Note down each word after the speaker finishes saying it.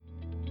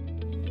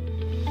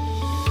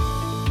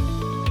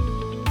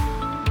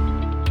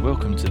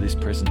Welcome to this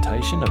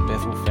presentation of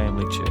Bethel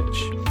Family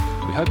Church.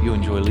 We hope you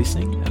enjoy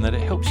listening and that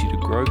it helps you to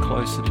grow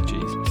closer to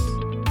Jesus.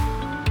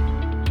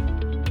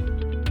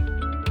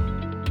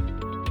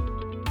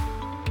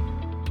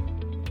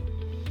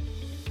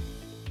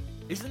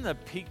 Isn't the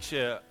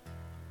picture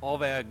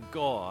of our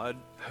God,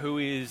 who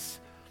is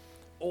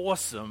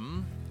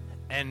awesome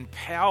and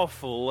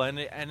powerful,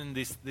 and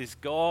this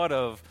God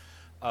of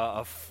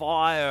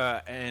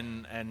fire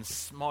and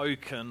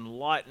smoke and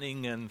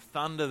lightning and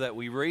thunder that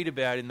we read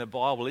about in the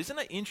Bible? Isn't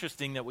it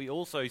interesting that we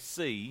also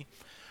see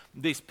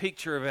this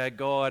picture of our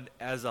God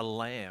as a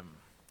lamb?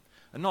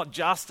 And not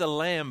just a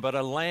lamb, but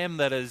a lamb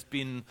that has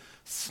been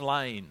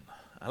slain.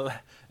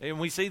 And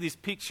we see this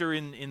picture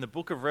in the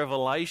book of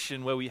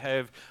Revelation, where we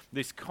have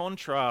this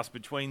contrast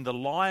between the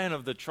Lion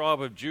of the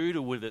tribe of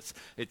Judah with its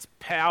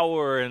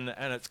power and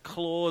its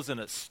claws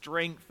and its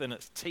strength and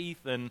its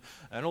teeth and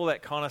all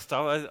that kind of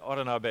stuff. I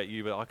don't know about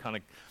you, but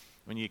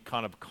when you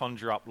kind of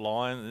conjure up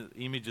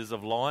images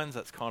of lions,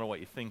 that's kind of what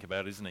you think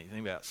about, isn't it? You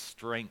think about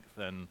strength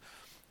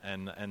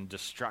and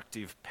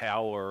destructive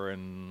power,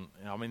 and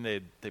I mean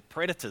they're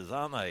predators,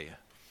 aren't they?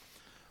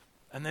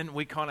 And then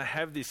we kind of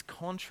have this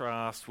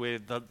contrast where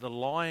the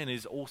lion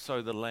is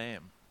also the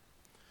lamb.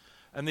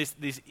 And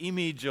this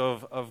image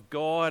of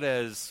God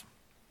as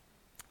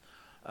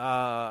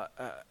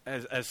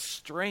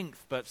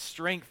strength, but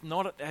strength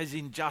not as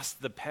in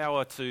just the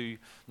power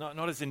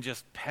not as in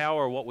just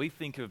power, what we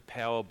think of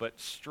power, but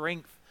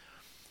strength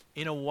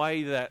in a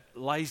way that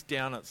lays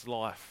down its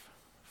life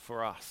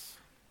for us.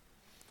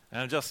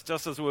 And just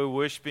as we were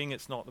worshipping,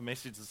 it's not the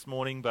message this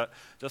morning, but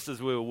just as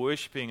we were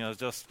worshipping, I was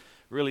just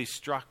really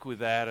struck with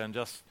that, and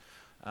just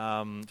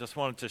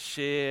wanted to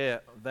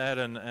share that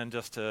and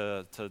just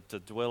to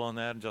dwell on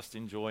that, and just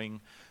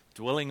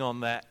dwelling on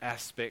that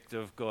aspect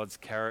of God's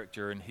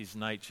character and His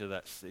nature.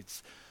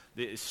 It's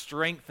the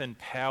strength and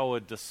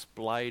power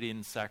displayed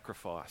in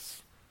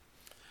sacrifice.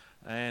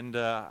 And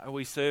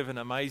we serve an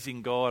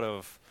amazing God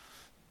of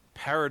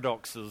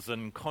paradoxes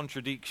and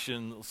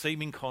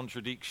seeming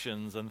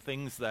contradictions and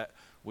things that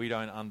we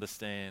don't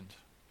understand.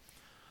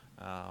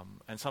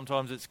 And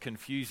sometimes it's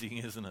confusing,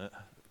 isn't it?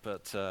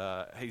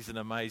 But He's an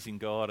amazing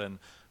God, and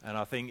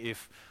I think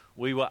if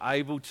we were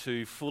able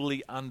to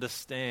fully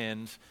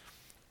understand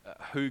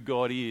who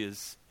God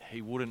is,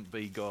 He wouldn't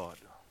be God.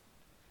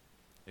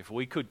 If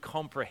we could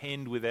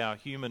comprehend with our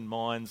human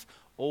minds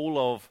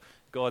all of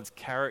God's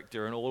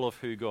character and all of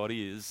who God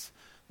is,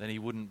 then He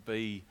wouldn't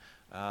be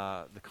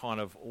the kind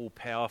of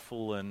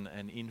all-powerful and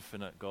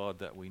infinite God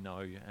that we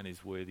know and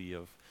is worthy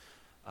of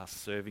us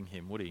serving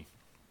Him, would He?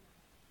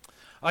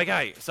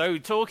 Okay, so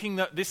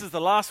this is the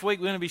last week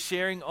we're going to be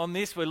sharing on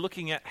this. We're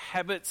looking at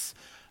habits.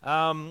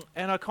 And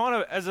I kind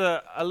of, as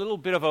a little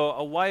bit of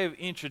a way of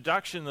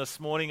introduction this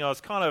morning, I was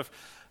kind of,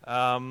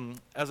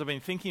 as I've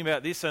been thinking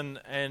about this,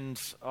 and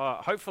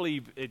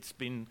hopefully it's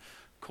been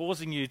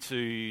causing you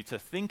to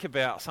think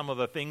about some of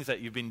the things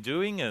that you've been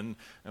doing, and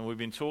we've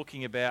been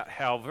talking about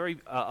how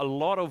a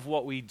lot of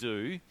what we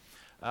do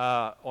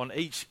on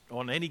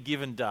any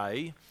given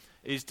day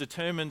is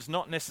determined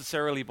not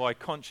necessarily by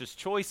conscious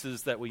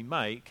choices that we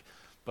make,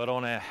 but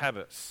on our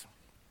habits.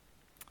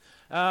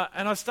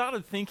 And I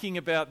started thinking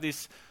about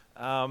this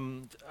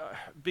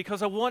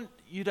because I want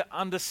you to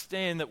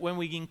understand that when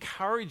we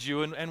encourage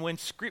you, and when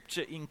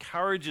Scripture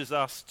encourages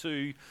us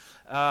to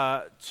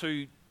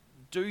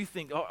do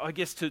things, I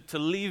guess to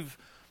live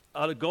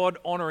a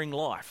God-honouring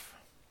life,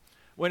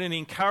 when it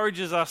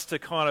encourages us to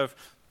kind of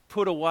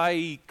put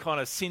away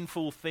kind of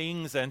sinful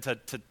things and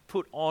to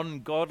put on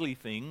godly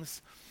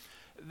things,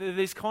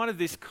 there's kind of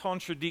this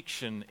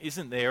contradiction,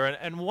 isn't there?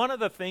 And one of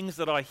the things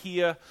that I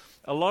hear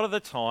a lot of the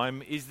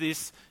time is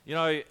this,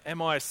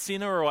 am I a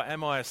sinner or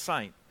am I a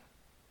saint?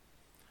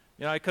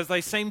 Because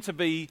they seem to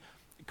be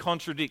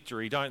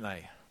contradictory, don't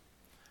they?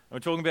 We're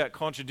talking about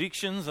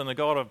contradictions and the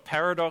God of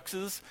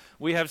paradoxes.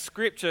 We have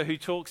Scripture who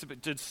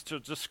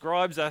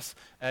describes us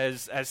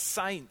as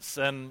saints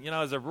and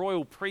as a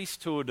royal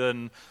priesthood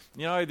and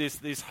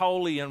this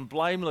holy and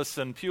blameless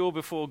and pure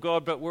before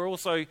God. But we're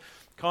also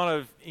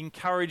kind of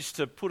encouraged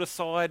to put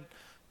aside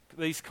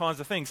these kinds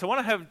of things. So I want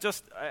to have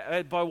just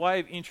by way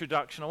of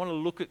introduction, I want to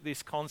look at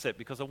this concept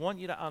because I want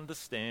you to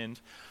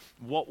understand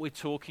what we're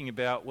talking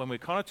about when we're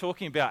kind of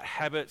talking about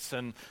habits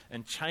and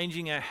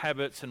changing our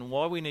habits and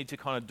why we need to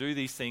kind of do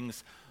these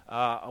things.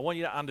 I want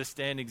you to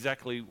understand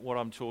exactly what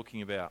I'm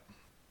talking about.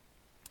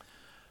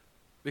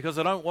 Because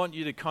I don't want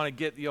you to kind of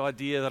get the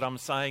idea that I'm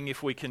saying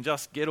if we can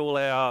just get all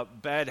our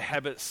bad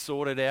habits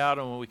sorted out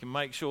and we can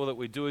make sure that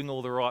we're doing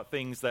all the right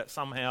things, that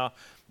somehow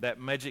that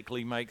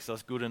magically makes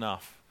us good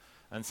enough.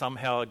 And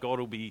somehow God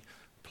will be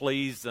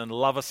pleased and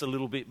love us a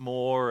little bit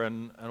more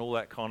and all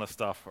that kind of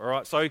stuff. All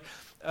right, so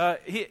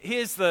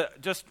here's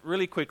just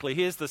really quickly,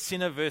 here's the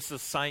sinner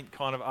versus saint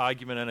kind of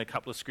argument in a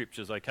couple of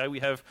scriptures, okay?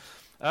 We have,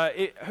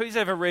 who's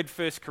ever read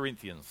 1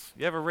 Corinthians?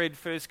 You ever read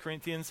 1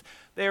 Corinthians?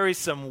 There is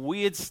some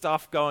weird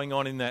stuff going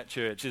on in that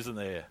church, isn't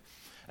there?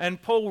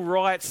 And Paul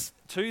writes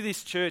to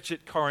this church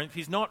at Corinth.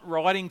 He's not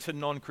writing to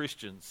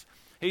non-Christians.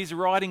 He's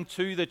writing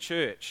to the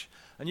church.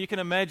 And you can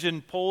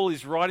imagine Paul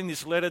is writing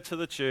this letter to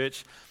the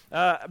church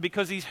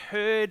because he's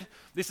heard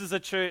this is a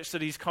church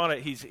that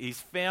he's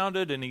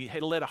founded, and he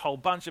had led a whole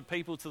bunch of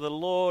people to the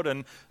Lord,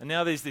 and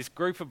now there's this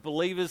group of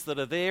believers that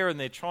are there, and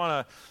they're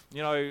trying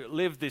to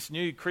live this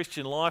new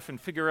Christian life and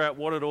figure out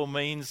what it all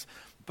means.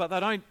 But they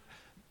don't,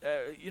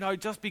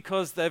 just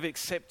because they've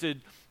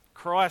accepted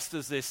Christ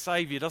as their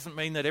Saviour doesn't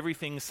mean that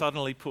everything's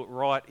suddenly put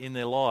right in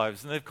their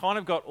lives. And they've kind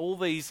of got all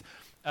these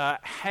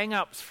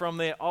hang-ups from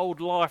their old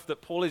life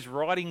that Paul is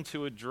writing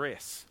to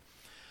address.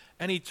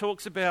 And he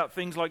talks about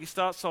things like, he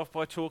starts off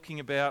by talking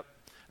about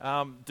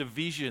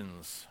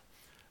divisions.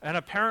 And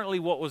apparently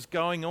what was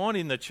going on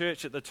in the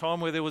church at the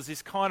time, where there was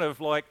this kind of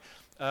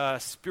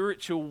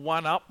spiritual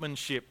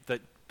one-upmanship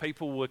that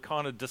people were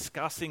kind of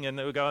discussing, and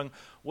they were going,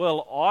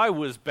 well, I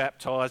was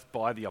baptized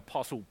by the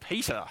Apostle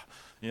Peter,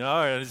 and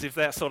as if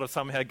that sort of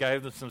somehow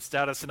gave them some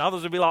status. And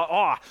others would be like,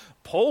 oh,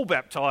 Paul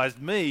baptized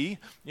me.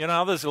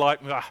 Others are like,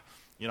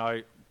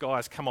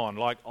 guys, come on,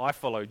 I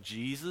follow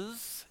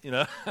Jesus,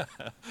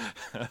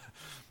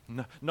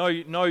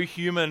 no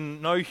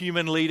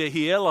human leader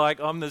here,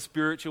 I'm the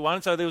spiritual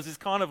one. So there was this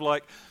kind of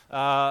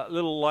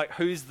little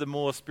who's the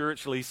more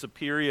spiritually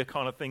superior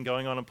kind of thing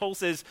going on. And Paul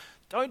says,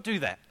 don't do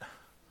that.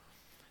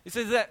 He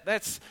says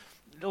that's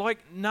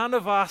none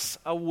of us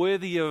are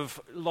worthy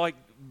of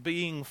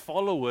being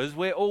followers.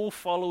 We're all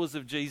followers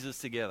of Jesus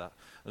together.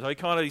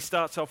 So he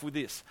starts off with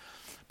this.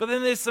 But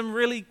then there's some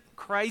really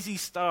crazy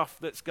stuff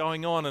that's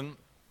going on, and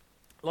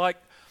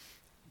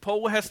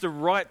Paul has to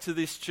write to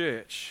this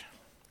church.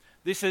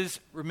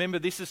 Remember,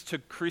 this is to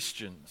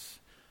Christians.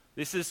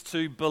 This is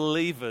to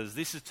believers.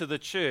 This is to the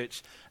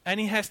church. And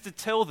he has to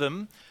tell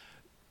them,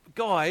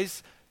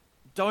 guys,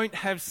 don't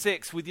have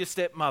sex with your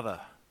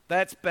stepmother.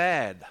 That's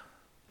bad.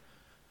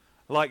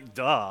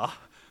 Duh.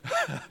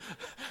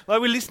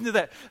 We listen to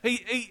that.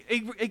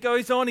 He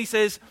goes on, he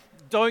says,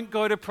 don't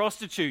go to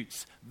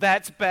prostitutes.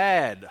 That's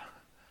bad.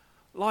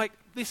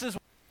 This is...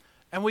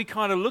 And we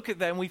kind of look at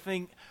that and we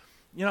think,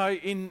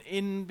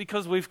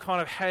 because we've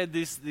kind of had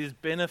this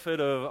benefit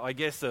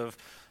of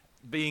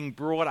being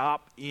brought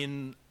up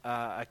in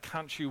a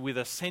country with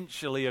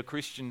essentially a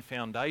Christian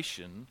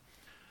foundation,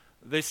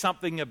 there's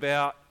something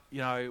about,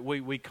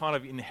 we kind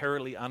of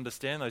inherently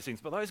understand those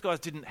things. But those guys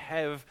didn't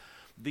have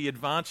the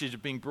advantage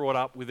of being brought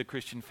up with a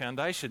Christian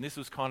foundation. This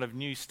was kind of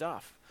new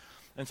stuff.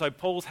 And so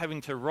Paul's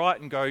having to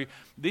write and go,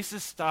 this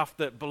is stuff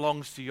that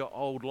belongs to your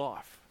old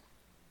life.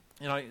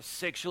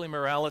 Sexual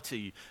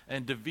immorality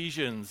and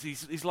divisions.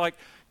 He's like,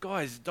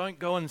 guys, don't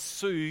go and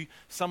sue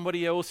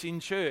somebody else in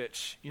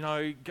church.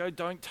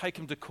 Don't take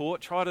them to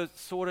court. Try to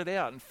sort it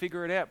out and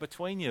figure it out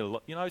between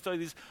you. So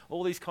there's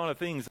all these kind of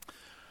things.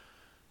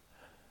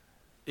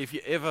 If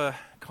you ever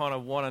kind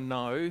of want to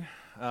know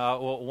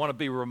or want to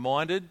be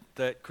reminded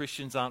that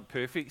Christians aren't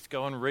perfect,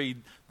 go and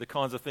read the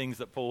kinds of things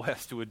that Paul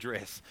has to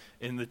address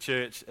in the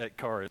church at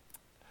Corinth.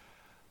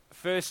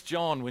 1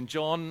 John, when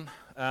John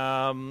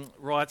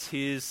writes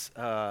his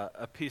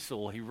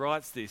epistle, he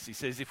writes this. He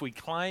says, if we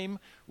claim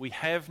we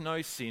have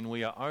no sin,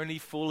 we are only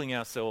fooling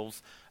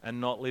ourselves and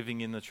not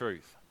living in the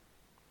truth.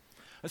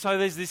 And so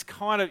there's this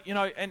kind of,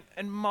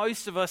 and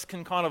most of us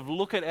can kind of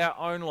look at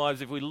our own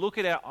lives. If we look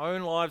at our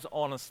own lives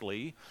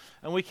honestly,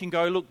 and we can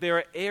go, look, there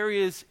are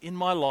areas in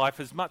my life,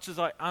 as much as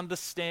I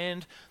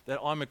understand that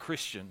I'm a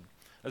Christian,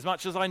 as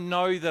much as I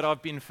know that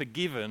I've been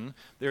forgiven,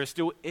 there are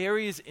still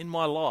areas in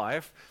my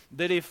life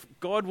that if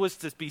God was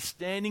to be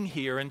standing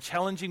here and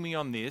challenging me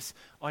on this,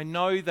 I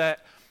know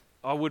that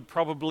I would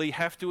probably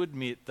have to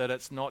admit that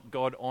it's not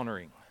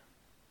God-honoring.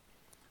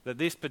 That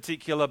this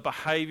particular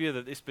behavior,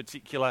 that this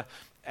particular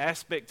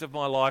aspect of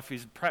my life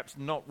is perhaps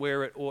not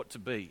where it ought to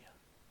be.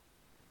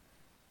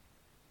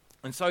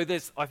 And so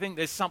I think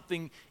there's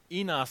something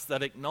in us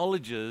that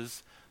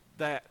acknowledges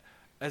that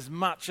as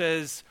much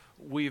as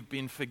we've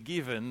been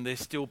forgiven,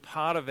 there's still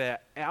part of our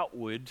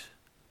outward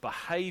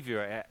behavior,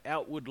 our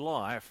outward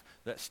life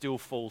that still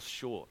falls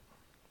short.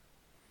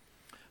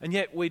 And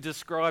yet we're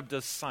described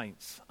as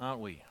saints,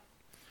 aren't we?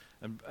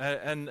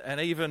 And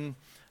even,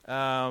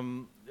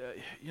 so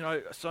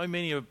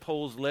many of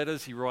Paul's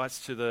letters, he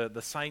writes to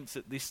the saints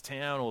at this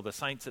town or the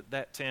saints at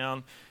that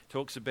town,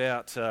 talks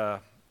about,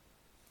 like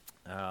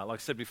I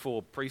said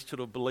before, priesthood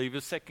of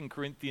believers. 2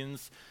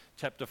 Corinthians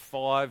chapter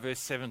 5, verse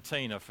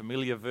 17, a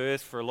familiar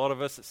verse for a lot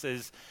of us. It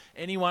says,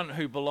 anyone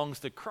who belongs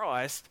to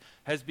Christ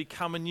has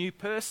become a new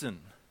person.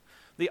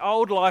 The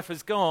old life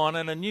is gone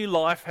and a new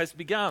life has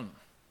begun.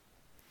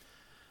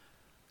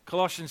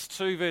 Colossians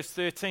 2, verse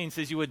 13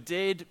 says, you were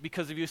dead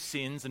because of your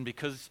sins and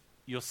because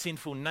your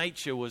sinful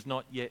nature was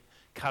not yet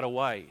cut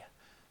away.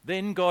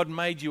 Then God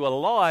made you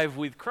alive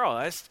with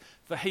Christ,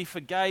 for he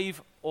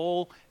forgave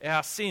all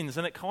our sins.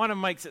 And it kind of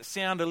makes it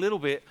sound a little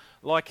bit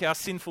like our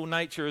sinful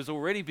nature has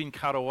already been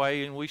cut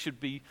away and we should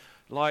be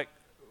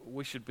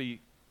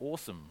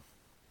awesome,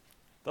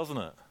 doesn't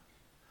it?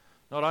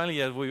 Not only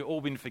have we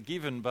all been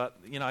forgiven, but,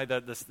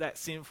 that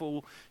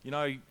sinful,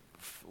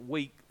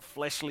 weak,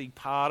 fleshly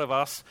part of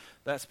us,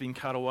 that's been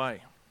cut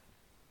away.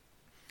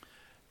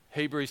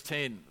 Hebrews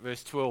 10,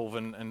 verse 12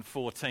 and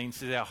 14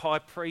 says, our high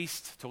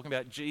priest, talking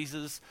about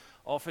Jesus,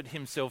 offered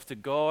himself to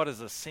God as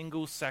a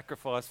single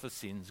sacrifice for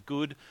sins,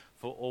 good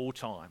for all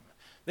time.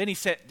 Then he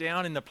sat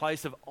down in the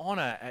place of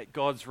honor at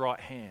God's right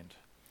hand.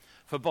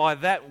 For by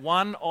that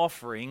one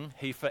offering,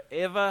 he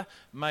forever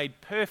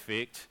made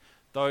perfect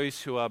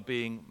those who are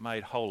being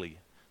made holy.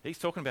 He's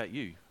talking about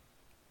you.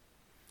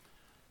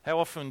 How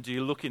often do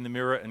you look in the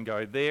mirror and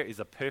go, there is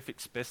a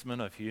perfect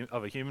specimen of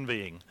a human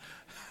being?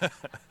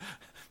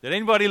 Did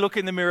anybody look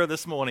in the mirror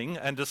this morning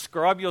and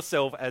describe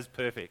yourself as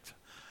perfect?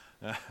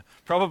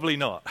 Probably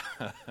not.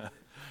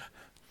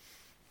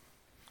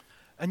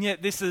 And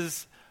yet this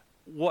is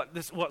what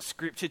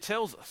Scripture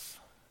tells us.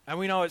 And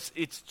we know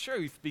it's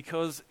truth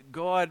because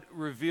God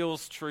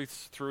reveals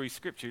truths through His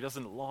Scripture. He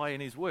doesn't lie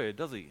in His Word,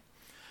 does He?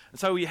 And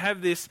so we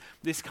have this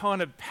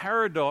kind of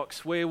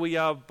paradox where we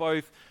are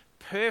both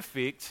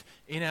perfect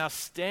in our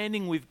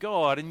standing with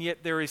God, and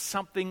yet there is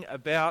something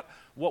about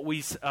what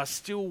we are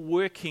still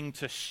working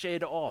to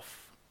shed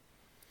off.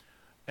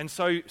 And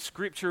so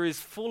Scripture is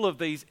full of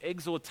these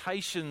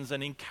exhortations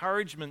and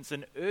encouragements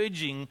and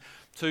urging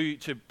to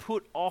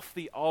put off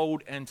the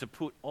old and to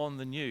put on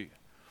the new.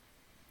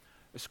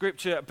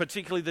 Scripture,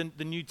 particularly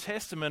the New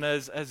Testament,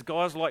 as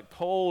guys like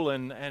Paul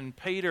and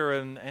Peter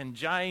and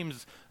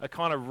James are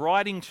kind of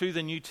writing to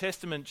the New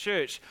Testament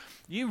church,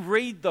 you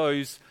read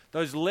those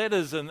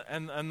letters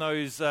and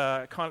those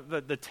kind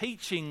of the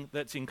teaching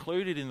that's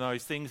included in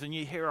those things, and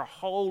you hear a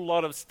whole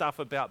lot of stuff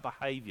about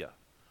behavior,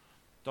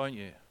 don't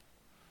you?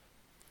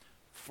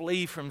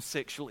 Flee from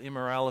sexual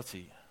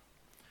immorality.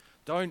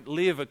 Don't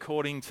live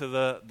according to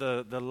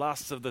the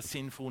lusts of the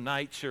sinful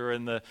nature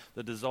and the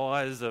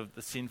desires of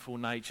the sinful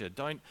nature.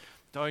 Don't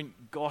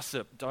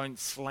gossip, don't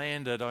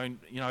slander, don't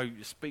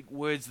speak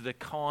words that are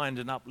kind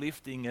and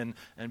uplifting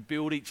and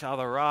build each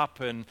other up,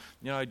 and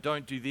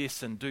don't do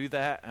this and do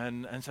that.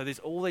 And so there's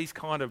all these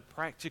kind of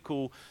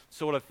practical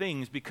sort of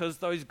things, because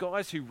those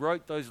guys who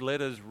wrote those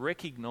letters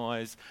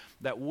recognize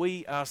that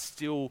we are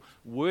still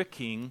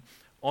working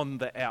on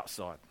the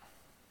outside.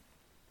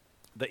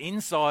 The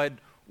inside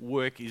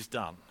work is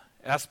done.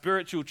 Our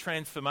spiritual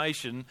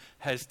transformation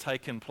has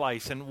taken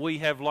place, and we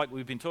have, like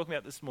we've been talking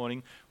about this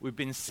morning, we've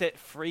been set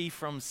free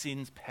from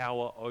sin's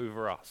power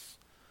over us.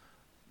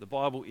 The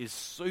Bible is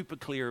super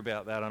clear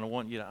about that, and I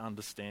want you to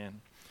understand.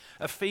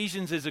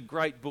 Ephesians is a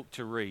great book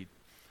to read.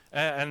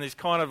 And there's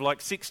kind of like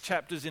 6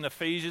 chapters in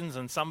Ephesians,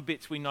 and some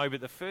bits we know,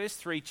 but the first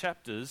 3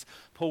 chapters,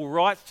 Paul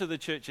writes to the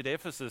church at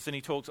Ephesus, and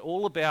he talks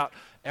all about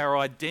our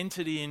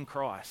identity in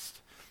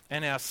Christ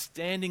and our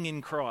standing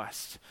in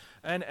Christ.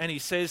 And he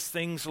says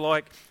things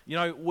like,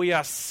 we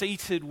are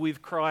seated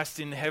with Christ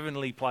in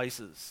heavenly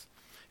places.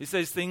 He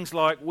says things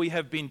like, we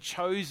have been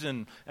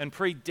chosen and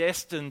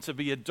predestined to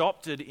be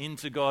adopted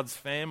into God's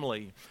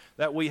family,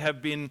 that we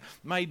have been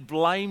made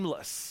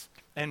blameless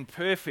and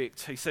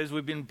perfect. He says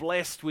we've been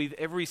blessed with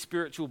every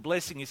spiritual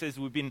blessing. He says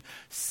we've been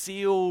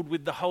sealed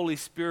with the Holy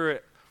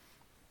Spirit.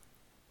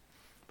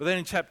 But then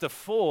in chapter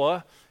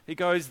 4, he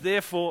goes,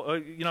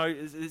 therefore,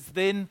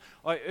 then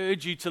I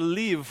urge you to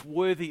live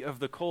worthy of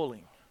the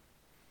calling.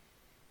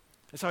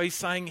 So he's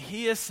saying,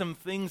 here's some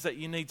things that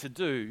you need to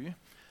do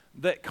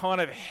that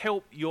kind of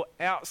help your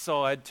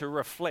outside to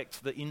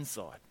reflect the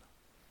inside.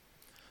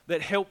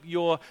 That help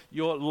your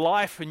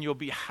life and your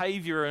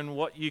behavior and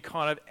what you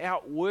kind of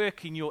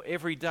outwork in your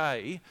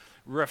everyday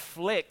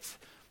reflect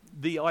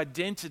the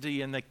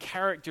identity and the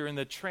character and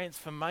the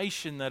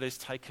transformation that has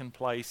taken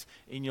place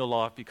in your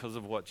life because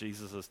of what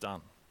Jesus has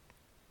done.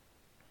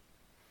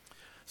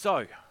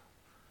 So,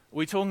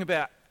 we're talking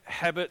about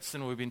habits,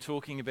 and we've been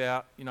talking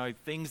about,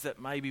 things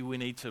that maybe we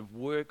need to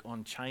work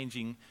on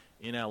changing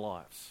in our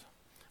lives.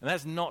 And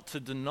that's not to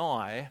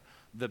deny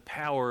the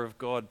power of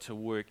God to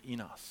work in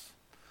us.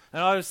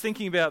 And I was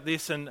thinking about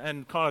this and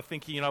kind of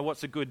thinking,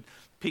 what's a good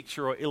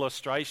picture or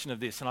illustration of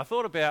this? And I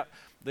thought about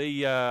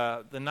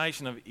the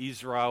nation of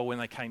Israel when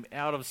they came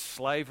out of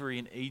slavery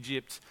in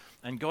Egypt,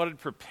 and God had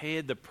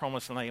prepared the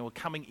promised land, and were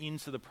coming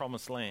into the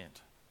promised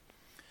land.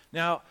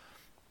 Now,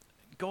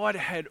 God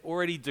had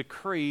already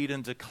decreed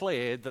and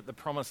declared that the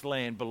promised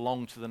land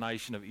belonged to the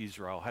nation of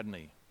Israel, hadn't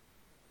he?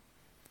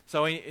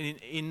 So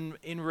in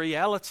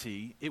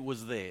reality, it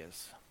was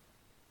theirs.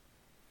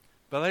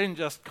 But they didn't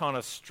just kind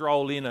of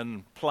stroll in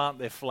and plant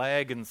their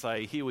flag and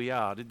say, here we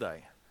are, did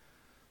they?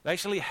 They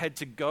actually had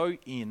to go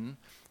in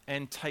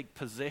and take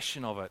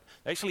possession of it.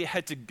 They actually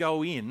had to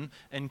go in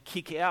and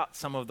kick out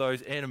some of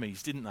those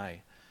enemies, didn't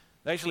they?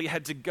 They actually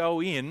had to go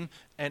in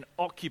and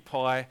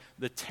occupy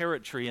the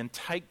territory and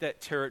take that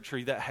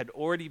territory that had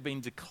already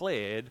been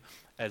declared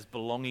as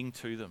belonging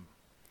to them.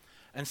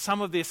 And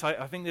some of this,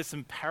 I think there's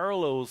some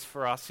parallels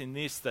for us in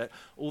this, that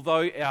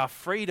although our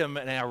freedom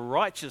and our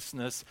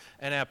righteousness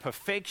and our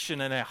perfection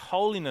and our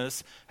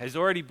holiness has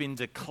already been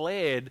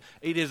declared,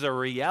 it is a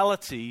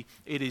reality,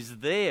 it is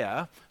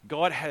there.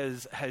 God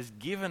has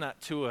given it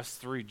to us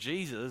through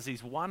Jesus.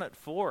 He's won it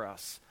for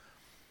us.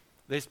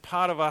 There's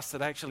part of us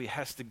that actually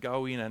has to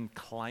go in and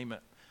claim it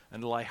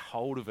and lay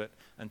hold of it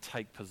and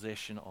take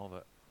possession of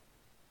it.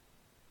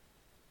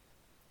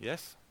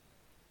 Yes?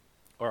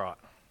 All right.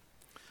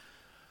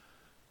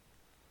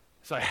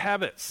 So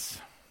habits.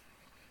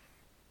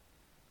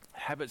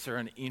 Habits are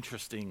an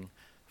interesting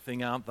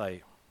thing, aren't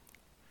they?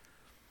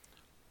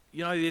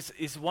 You know, this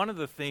is one of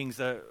the things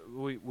that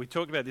we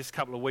talked about this a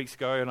couple of weeks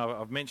ago, and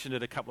I've mentioned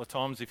it a couple of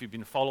times if you've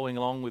been following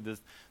along with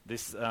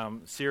this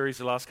series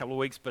the last couple of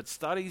weeks, but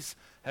studies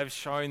have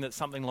shown that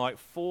something like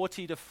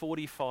 40 to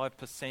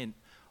 45%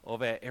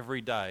 of our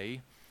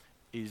everyday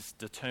is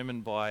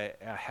determined by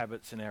our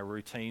habits and our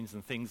routines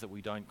and things that we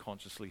don't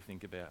consciously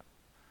think about.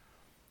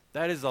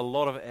 That is a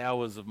lot of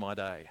hours of my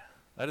day.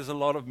 That is a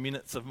lot of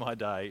minutes of my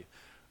day.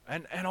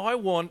 And I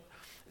want,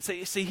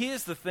 see,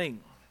 here's the thing.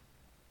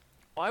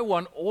 I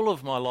want all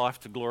of my life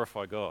to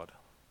glorify God.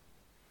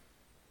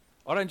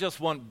 I don't just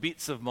want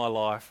bits of my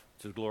life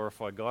to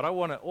glorify God. I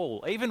want it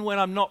all, even when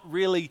I'm not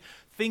really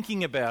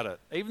thinking about it.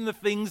 Even the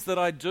things that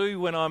I do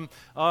when I'm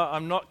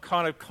not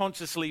kind of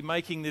consciously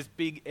making this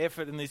big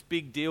effort and this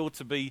big deal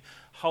to be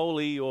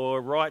holy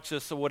or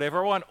righteous or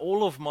whatever. I want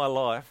all of my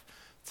life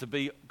to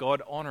be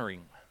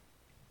God-honoring,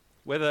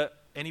 whether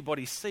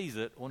anybody sees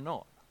it or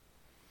not.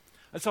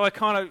 And so I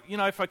kind of,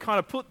 if I kind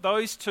of put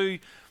those two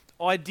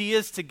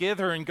ideas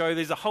together and go,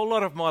 there's a whole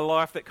lot of my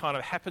life that kind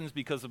of happens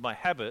because of my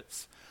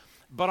habits,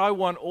 but I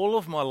want all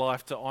of my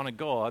life to honor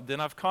God,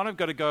 then I've kind of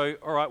got to go,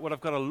 all right, well,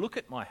 I've got to look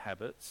at my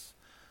habits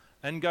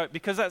and go,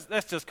 because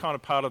that's just kind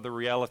of part of the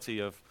reality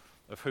of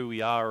who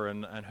we are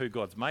and who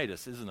God's made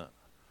us, isn't it?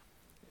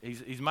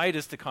 He's made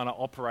us to kind of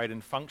operate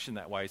and function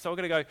that way. So I've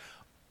got to go,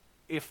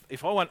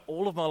 if I want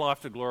all of my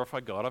life to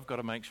glorify God, I've got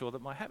to make sure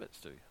that my habits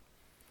do.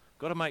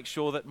 Got to make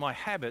sure that my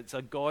habits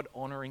are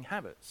God-honoring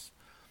habits.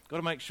 Got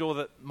to make sure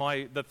that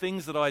the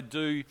things that I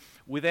do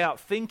without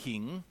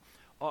thinking,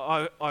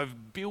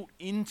 I've built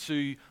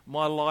into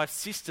my life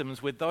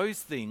systems where those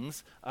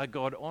things are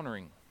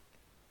God-honoring.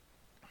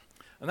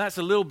 And that's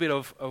a little bit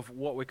of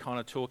what we're kind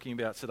of talking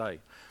about today.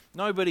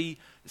 Nobody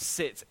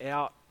sets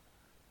out,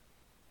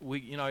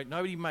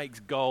 nobody makes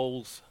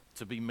goals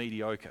to be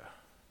mediocre,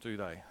 do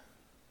they?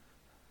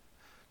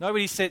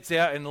 Nobody sets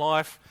out in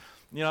life,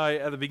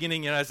 at the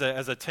beginning, as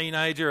a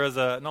teenager, as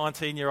a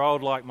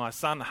 19-year-old like my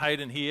son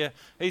Hayden here,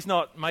 he's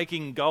not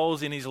making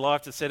goals in his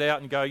life to set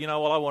out and go,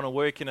 I want to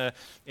work in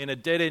a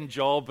dead-end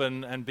job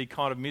and be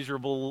kind of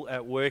miserable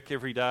at work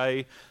every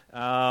day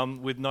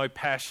with no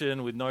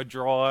passion, with no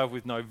drive,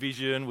 with no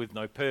vision, with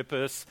no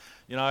purpose,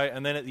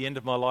 and then at the end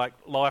of my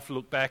life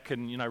look back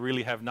and,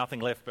 really have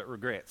nothing left but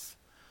regrets.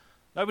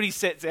 Nobody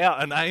sets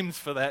out and aims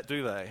for that,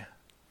 do they?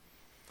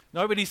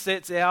 Nobody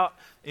sets out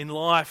in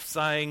life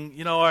saying,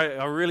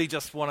 I really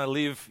just want to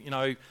live,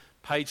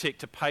 paycheck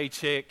to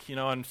paycheck,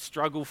 and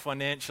struggle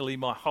financially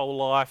my whole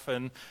life.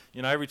 And,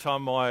 every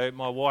time my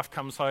wife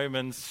comes home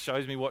and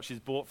shows me what she's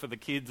bought for the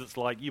kids, it's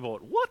like, you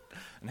bought what?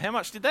 And how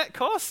much did that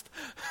cost?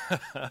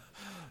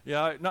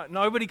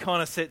 Nobody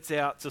kind of sets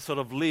out to sort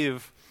of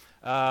live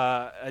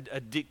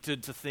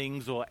addicted to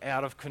things or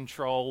out of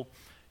control,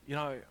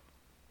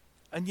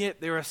 And yet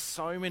there are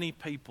so many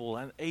people,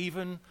 and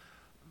even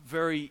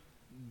very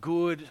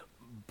good,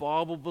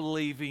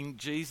 Bible-believing,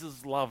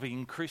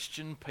 Jesus-loving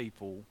Christian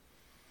people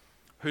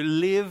who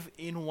live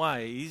in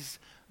ways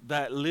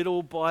that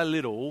little by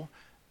little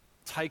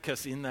take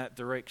us in that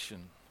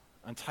direction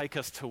and take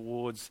us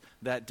towards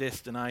that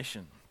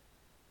destination.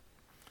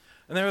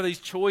 And there are these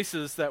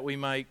choices that we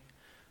make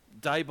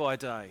day by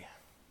day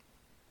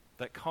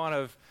that kind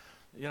of,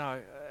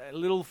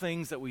 little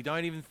things that we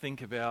don't even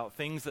think about,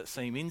 things that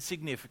seem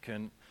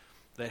insignificant,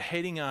 that are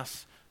heading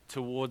us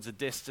towards a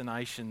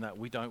destination that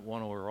we don't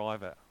want to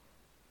arrive at.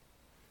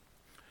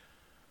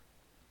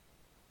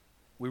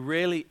 We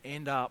rarely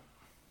end up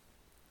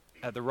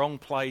at the wrong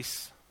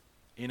place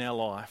in our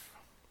life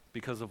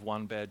because of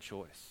one bad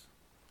choice.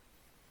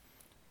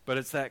 But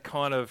it's that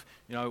kind of,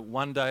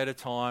 one day at a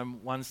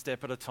time, one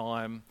step at a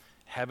time,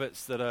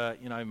 habits that are,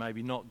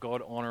 maybe not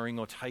God-honoring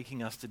or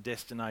taking us to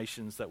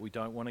destinations that we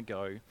don't want to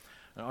go.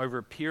 And over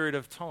a period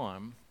of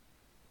time,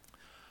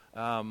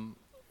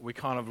 we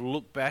kind of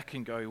look back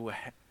and go, well,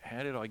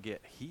 how did I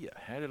get here?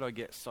 How did I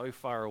get so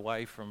far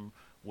away from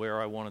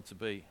where I wanted to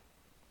be?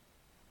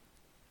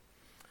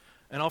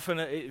 And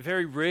often,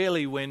 very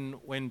rarely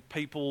when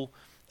people,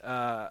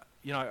 are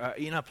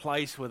in a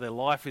place where their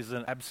life is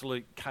an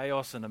absolute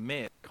chaos and a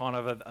mess, kind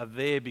of are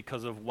there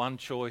because of one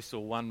choice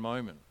or one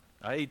moment.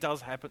 It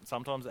does happen,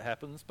 sometimes it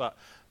happens, but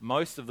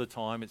most of the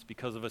time it's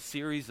because of a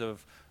series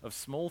of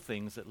small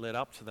things that led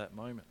up to that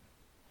moment.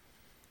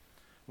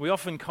 We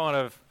often kind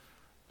of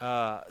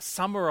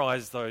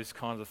summarize those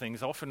kinds of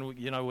things. Often,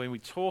 when we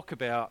talk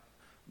about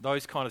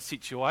those kind of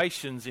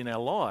situations in our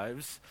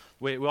lives,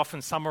 we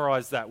often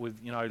summarize that with,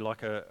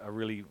 like a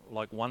really,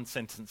 like one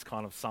sentence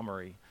kind of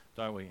summary,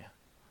 don't we?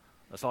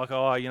 It's like,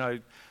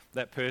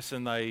 that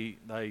person, they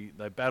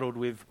battled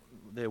with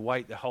their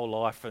weight their whole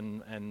life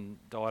and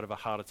died of a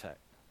heart attack.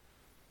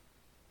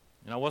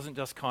 It wasn't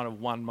just kind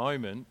of one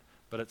moment,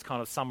 but it's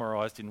kind of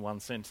summarized in one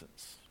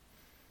sentence.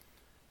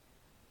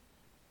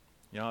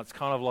 It's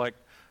kind of like,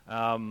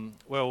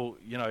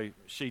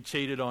 she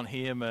cheated on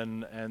him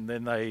and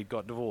then they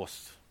got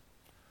divorced.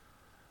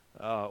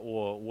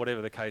 or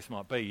whatever the case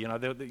might be. You know,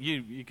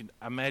 you can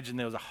imagine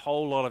there was a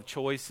whole lot of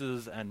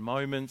choices and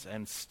moments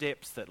and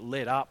steps that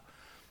led up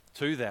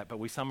to that, but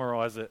we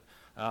summarise it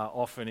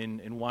often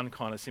in one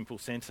kind of simple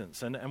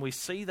sentence. And we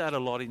see that a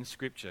lot in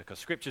Scripture, because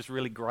Scripture's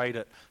really great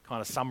at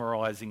kind of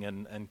summarising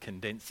and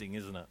condensing,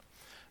 isn't it?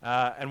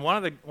 And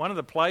one of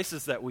the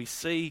places that we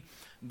see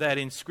that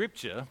in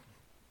Scripture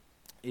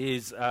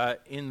is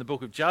in the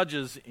book of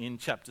Judges in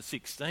chapter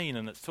 16,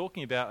 and it's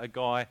talking about a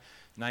guy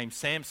named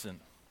Samson.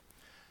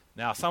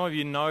 Now, some of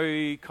you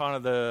know kind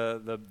of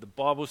the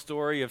Bible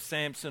story of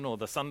Samson, or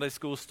the Sunday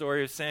school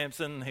story of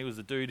Samson. He was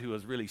a dude who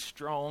was really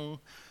strong,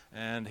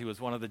 and he was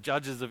one of the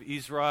judges of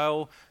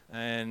Israel,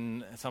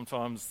 and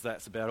sometimes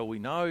that's about all we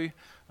know.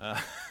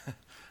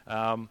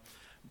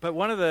 But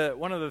one of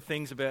the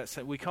things about,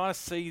 we kind of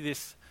see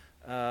this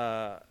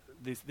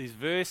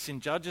verse in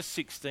Judges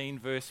 16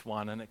 verse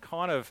 1, and it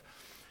kind of,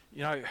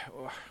 you know,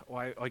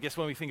 I guess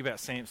when we think about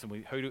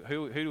Samson,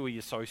 who do we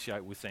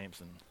associate with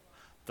Samson?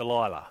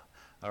 Delilah.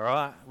 All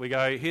right, we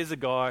go, here's a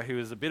guy who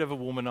was a bit of a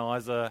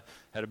womanizer,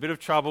 had a bit of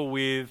trouble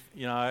with,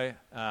 you know,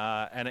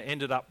 and it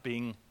ended up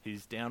being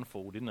his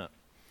downfall, didn't it?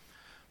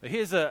 But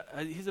here's a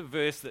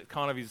verse that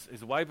kind of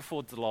is way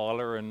before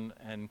Delilah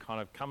and kind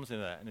of comes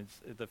into that. And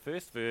it's the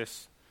first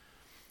verse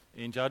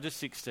in Judges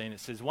 16. It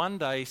says, "One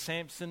day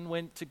Samson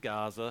went to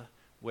Gaza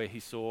where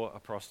he saw a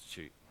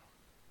prostitute."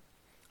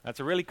 That's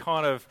a really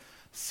kind of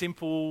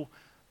simple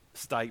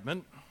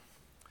statement.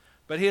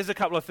 But here's a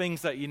couple of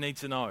things that you need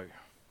to know.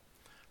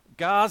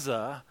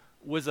 Gaza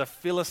was a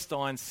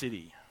Philistine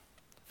city.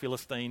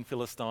 Philistine,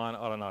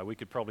 I don't know. We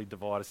could probably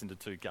divide us into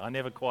two. I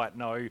never quite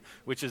know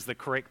which is the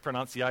correct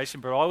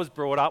pronunciation, but I was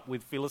brought up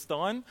with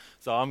Philistine,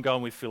 so I'm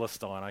going with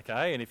Philistine,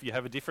 okay? And if you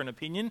have a different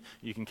opinion,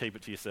 you can keep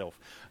it to yourself.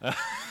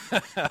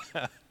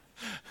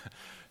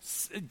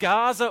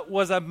 Gaza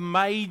was a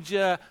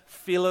major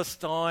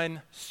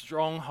Philistine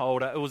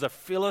stronghold. It was a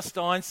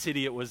Philistine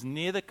city. It was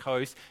near the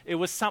coast. It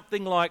was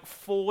something like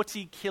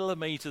 40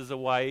 kilometres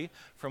away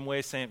from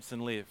where Samson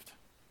lived.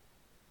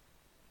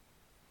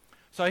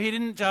 So he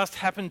didn't just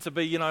happen to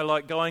be, you know,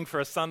 like going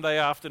for a Sunday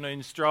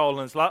afternoon stroll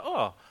and it's like,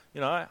 oh,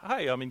 you know,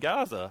 hey, I'm in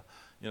Gaza,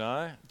 you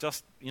know,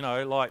 just, you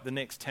know, like the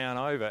next town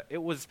over. It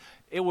was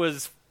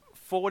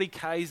 40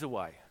 k's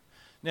away.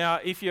 Now,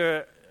 if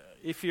you're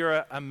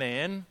a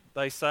man,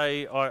 they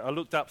say, I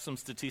looked up some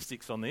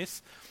statistics on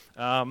this,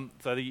 so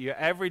that your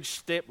average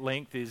step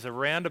length is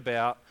around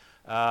about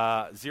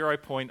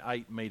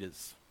 0.8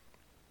 metres.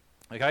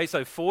 Okay,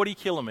 so 40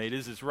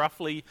 kilometres is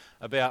roughly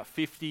about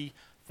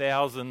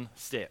 50,000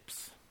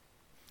 steps.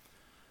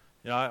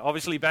 You know,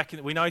 obviously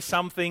we know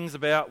some things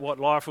about what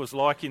life was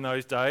like in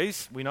those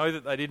days. We know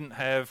that they didn't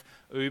have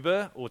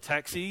Uber or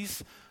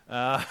taxis,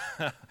 and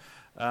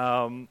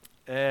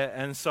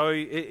so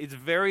it's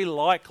very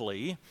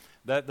likely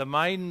that the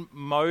main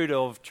mode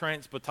of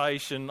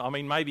transportation, I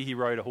mean, maybe he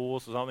rode a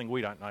horse or something, we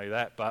don't know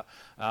that, but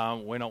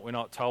we're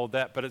not told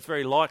that, but it's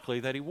very likely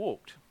that he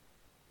walked,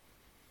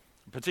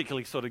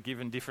 particularly sort of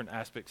given different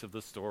aspects of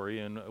the story,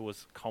 and it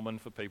was common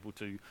for people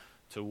to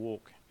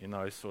walk in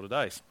those sort of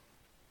days.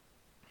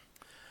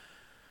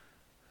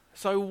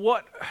 So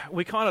what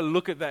we kind of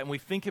look at that and we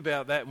think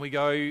about that and we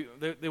go,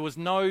 there was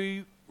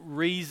no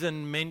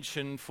reason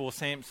mentioned for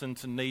Samson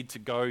to need to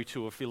go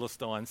to a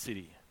Philistine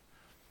city.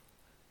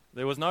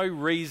 There was no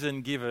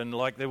reason given,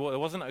 like there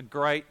wasn't a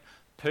great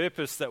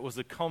purpose that was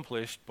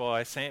accomplished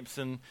by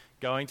Samson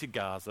going to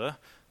Gaza.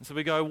 And so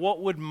we go, what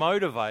would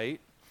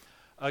motivate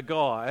a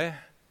guy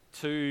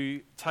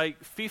to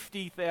take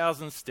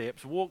 50,000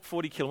 steps, walk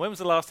 40 kilometres? When was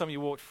the last time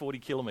you walked 40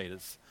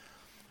 kilometres?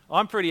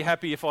 I'm pretty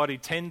happy if I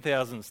did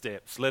 10,000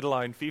 steps, let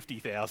alone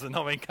 50,000.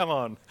 I mean, come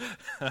on.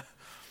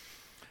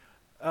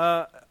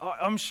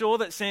 I'm sure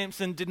that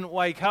Samson didn't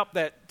wake up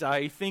that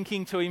day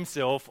thinking to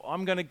himself,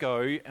 I'm going to go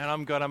and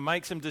I'm going to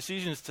make some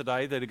decisions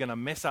today that are going to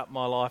mess up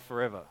my life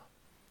forever.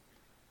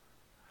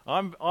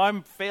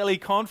 I'm fairly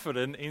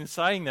confident in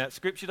saying that.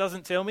 Scripture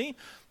doesn't tell me,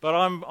 but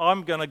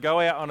I'm going to go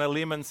out on a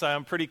limb and say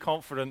I'm pretty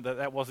confident that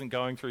that wasn't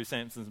going through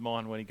Samson's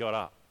mind when he got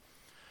up.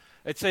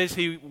 It says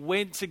he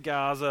went to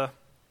Gaza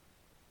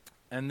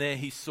and there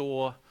he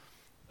saw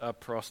a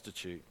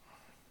prostitute.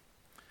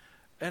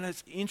 And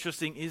it's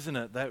interesting, isn't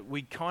it, that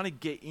we kind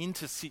of get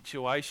into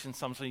situations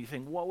sometimes you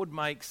think, what would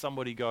make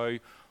somebody go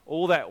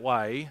all that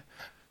way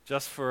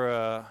just for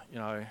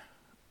an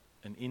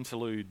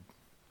interlude,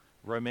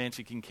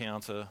 romantic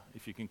encounter,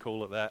 if you can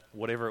call it that,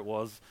 whatever it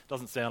was.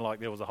 Doesn't sound like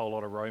there was a whole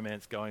lot of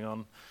romance going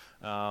on.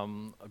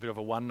 A bit of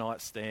a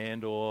one-night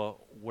stand or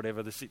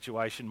whatever the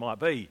situation might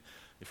be.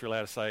 If you're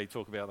allowed to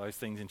talk about those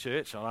things in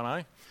church,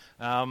 I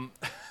don't know.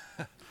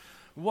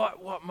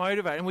 What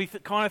motivated? And we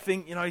kind of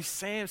think,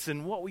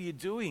 Samson, what were you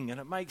doing? And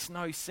it makes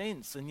no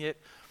sense. And yet,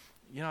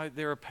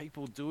 there are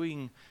people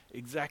doing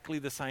exactly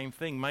the same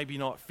thing. Maybe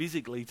not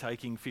physically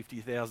taking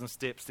 50,000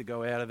 steps to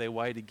go out of their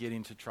way to get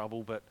into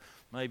trouble, but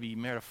maybe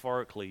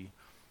metaphorically,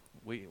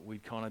 we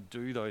kind of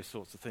do those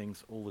sorts of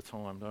things all the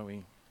time, don't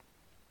we?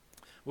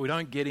 We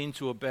don't get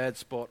into a bad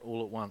spot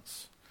all at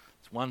once.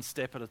 It's one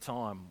step at a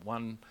time,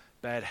 one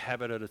bad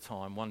habit at a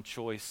time, one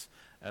choice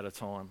at a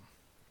time.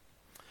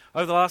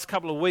 Over the last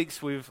couple of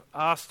weeks,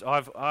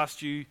 I've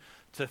asked you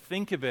to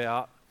think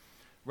about,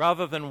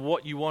 rather than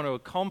what you want to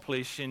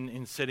accomplish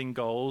in setting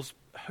goals,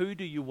 who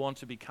do you want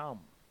to become?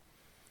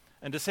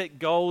 And to set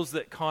goals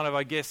that kind of,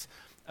 I guess,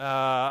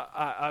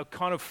 are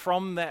kind of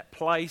from that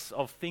place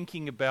of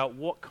thinking about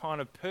what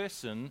kind of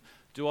person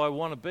do I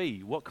want to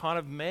be? What kind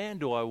of man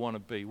do I want to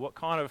be? What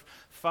kind of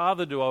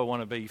father do I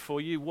want to be for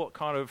you? What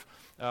kind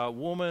of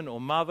woman or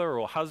mother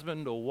or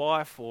husband or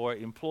wife or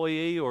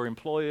employee or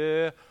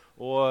employer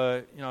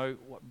or,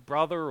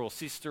 brother or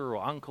sister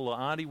or uncle or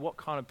auntie? What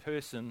kind of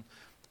person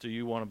do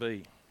you want to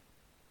be?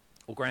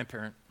 Or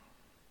grandparent?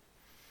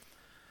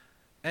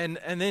 And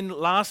then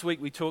last week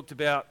we talked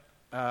about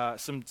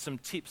some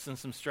tips and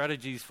some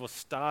strategies for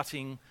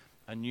starting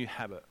a new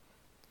habit,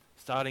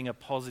 starting a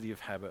positive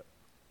habit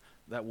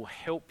that will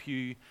help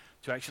you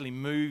to actually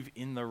move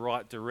in the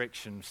right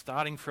direction,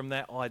 starting from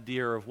that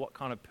idea of what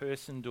kind of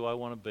person do I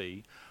want to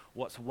be,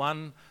 what's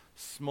one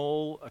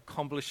small,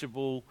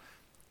 accomplishable,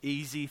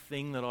 easy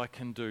thing that I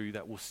can do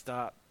that will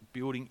start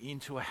building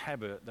into a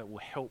habit that will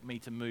help me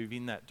to move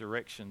in that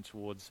direction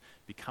towards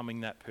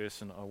becoming that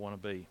person I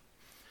want to be.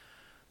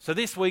 So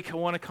this week I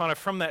want to kind of,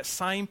 from that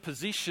same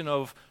position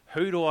of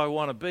who do I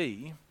want to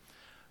be,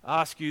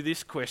 ask you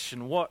this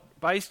question: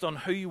 based on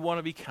who you want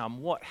to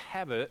become, what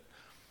habit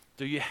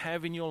do you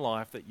have in your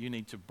life that you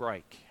need to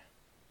break?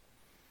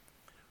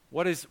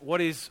 What is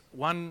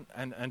one,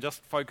 and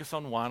just focus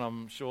on one.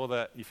 I'm sure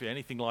that if you're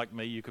anything like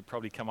me, you could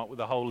probably come up with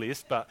a whole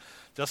list, but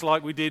just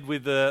like we did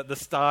with the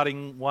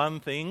starting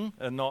one thing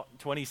and not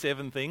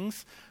 27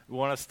 things, we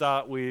want to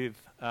start with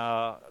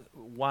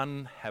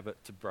one habit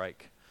to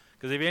break.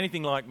 Because if you're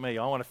anything like me,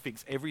 I want to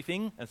fix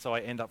everything, and so I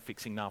end up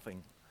fixing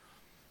nothing.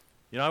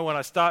 When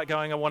I start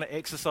going, I want to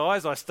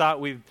exercise, I start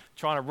with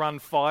trying to run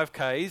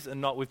 5Ks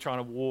and not with trying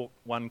to walk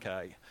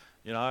 1K.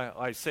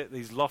 I set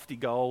these lofty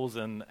goals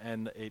and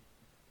it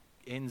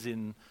ends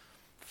in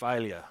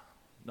failure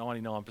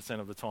 99%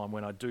 of the time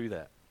when I do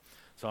that.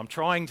 So I'm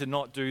trying to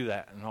not do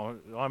that, and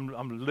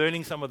I'm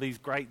learning some of these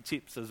great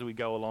tips as we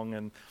go along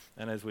and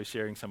as we're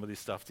sharing some of this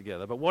stuff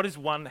together. But what is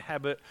one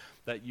habit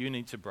that you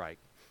need to break?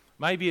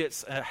 Maybe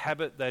it's a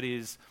habit that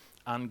is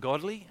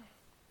ungodly.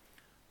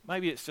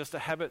 Maybe it's just a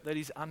habit that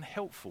is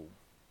unhelpful.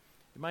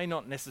 It may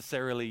not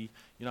necessarily,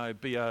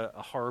 be a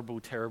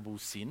horrible, terrible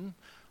sin.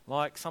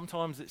 Like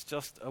sometimes it's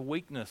just a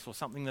weakness or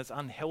something that's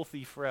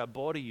unhealthy for our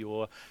body,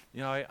 or,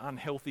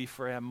 unhealthy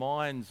for our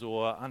minds,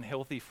 or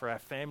unhealthy for our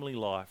family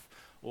life,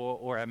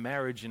 or our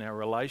marriage and our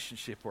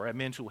relationship, or our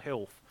mental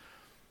health.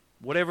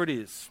 Whatever it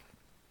is,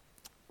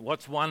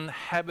 what's one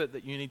habit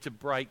that you need to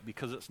break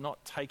because it's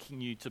not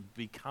taking you to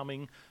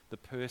becoming the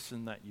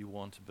person that you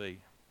want to be?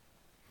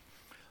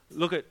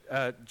 Look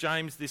at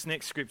James, this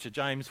next scripture,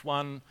 James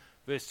 1,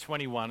 verse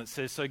 21. It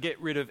says, "So get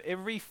rid of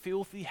every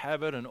filthy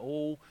habit and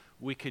all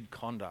wicked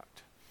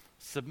conduct.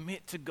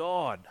 Submit to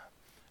God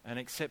and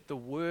accept the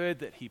word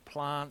that he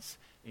plants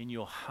in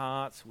your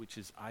hearts, which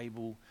is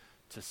able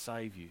to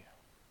save you."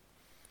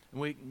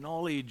 And we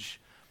acknowledge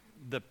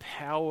the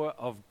power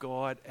of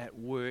God at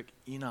work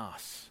in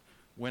us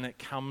when it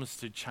comes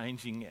to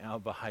changing our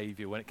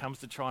behavior, when it comes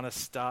to trying to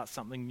start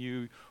something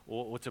new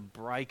or to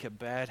break a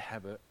bad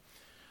habit.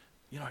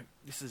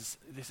 This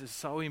is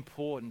so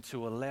important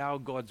to allow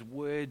God's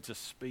word to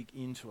speak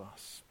into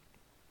us.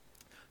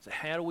 So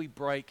how do we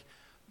break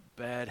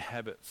bad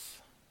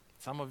habits?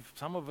 Some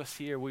of us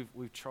here,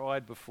 we've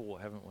tried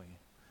before, haven't we?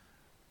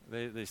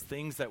 There's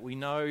things that we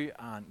know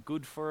aren't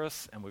good for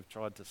us, and we've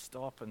tried to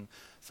stop, and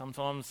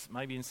sometimes,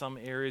 maybe in some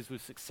areas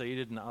we've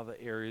succeeded, in other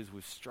areas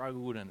we've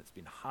struggled, and it's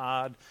been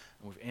hard,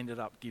 and we've ended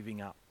up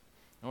giving up.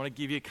 I want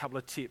to give you a couple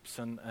of tips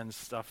and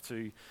stuff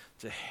to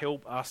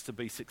help us to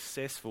be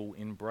successful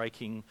in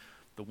breaking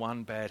the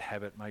one bad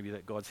habit maybe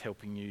that God's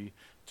helping you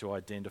to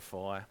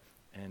identify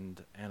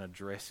and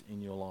address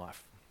in your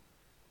life.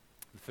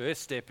 The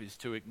first step is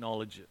to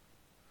acknowledge it,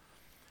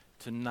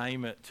 to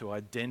name it, to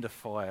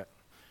identify it.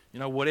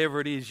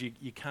 Whatever it is,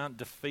 you can't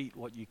defeat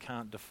what you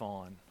can't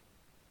define.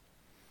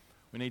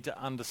 We need to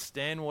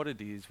understand what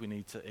it is. We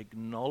need to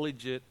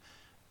acknowledge it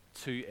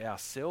to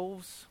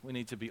ourselves. We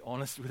need to be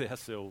honest with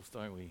ourselves,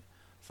 don't we?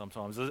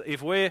 Sometimes,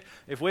 if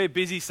we're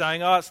busy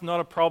saying, "Oh, it's not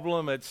a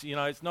problem. It's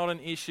it's not an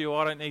issue.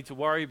 I don't need to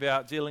worry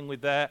about dealing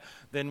with that,"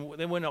 then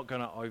we're not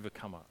going to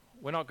overcome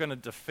it. We're not going to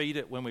defeat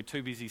it when we're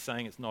too busy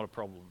saying it's not a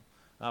problem,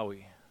 are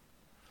we?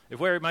 If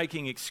we're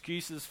making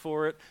excuses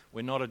for it,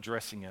 we're not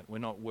addressing it. We're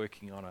not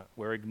working on it.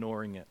 We're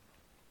ignoring it.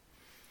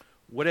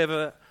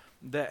 Whatever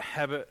that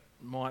habit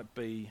might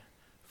be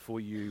for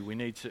you, we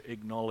need to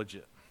acknowledge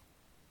it.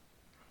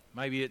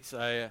 Maybe it's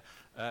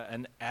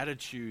an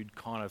attitude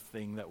kind of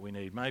thing that we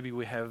need. Maybe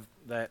we have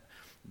that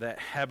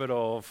habit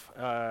of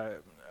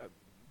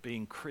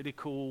being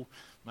critical.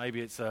 Maybe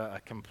it's a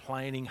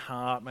complaining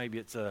heart. Maybe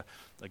it's a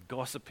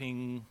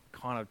gossiping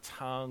kind of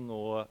tongue,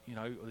 or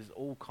there's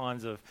all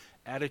kinds of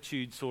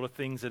attitude sort of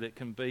things that it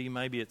can be.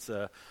 Maybe it's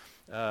a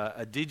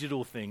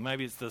digital thing.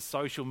 Maybe it's the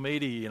social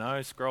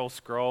media.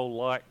 Scroll,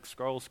 like,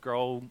 scroll,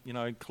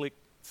 click,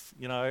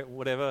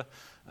 whatever.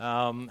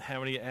 How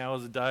many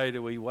hours a day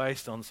do we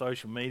waste on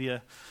social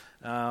media?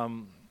 Our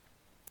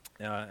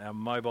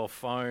mobile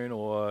phone,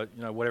 or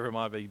whatever it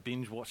might be,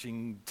 binge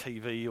watching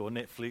TV or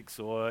Netflix,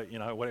 or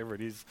whatever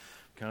it is.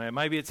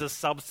 Maybe it's a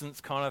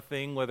substance kind of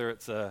thing, whether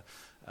it's a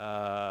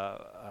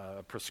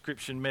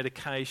prescription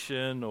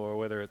medication, or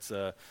whether it's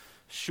a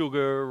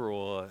sugar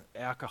or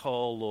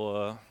alcohol,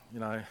 or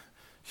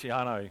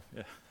Shiano.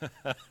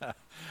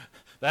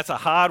 That's a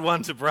hard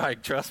one to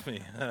break, trust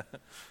me.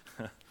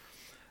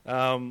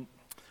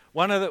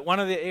 One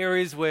of the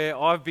areas where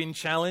I've been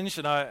challenged,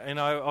 and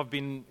I've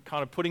been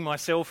kind of putting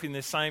myself in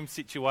this same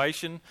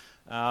situation,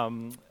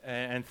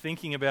 and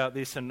thinking about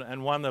this,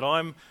 and one that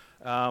I'm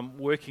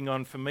working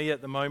on for me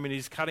at the moment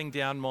is cutting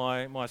down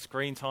my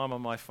screen time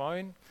on my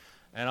phone.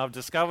 And I've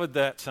discovered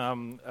that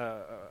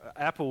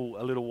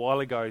Apple a little while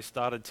ago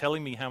started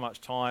telling me how much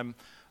time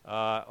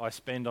I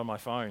spend on my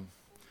phone.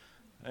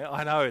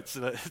 I know it's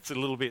a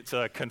little bit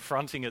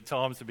confronting at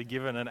times to be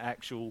given an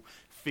actual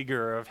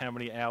figure of how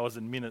many hours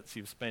and minutes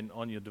you've spent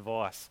on your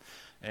device.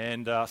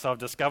 And so I've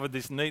discovered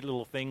this neat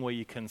little thing where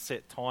you can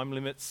set time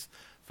limits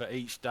for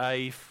each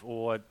day,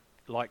 or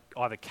like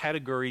either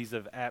categories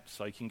of apps.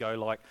 So you can go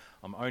like,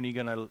 I'm only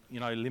going to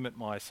limit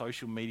my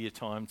social media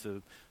time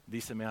to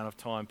this amount of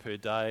time per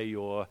day,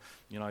 or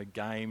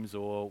games,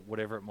 or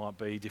whatever it might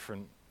be,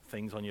 different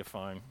things on your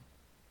phone.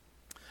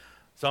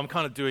 So I'm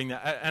kind of doing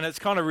that, and it's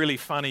kind of really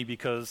funny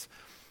because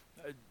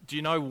do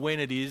you know when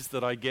it is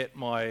that I get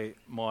my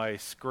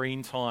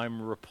screen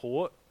time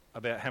report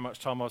about how much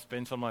time I've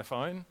spent on my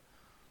phone?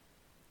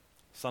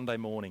 Sunday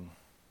morning.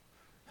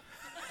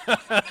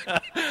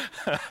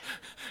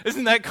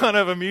 Isn't that kind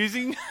of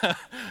amusing?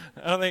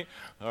 I think,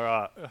 all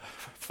right,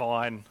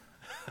 fine.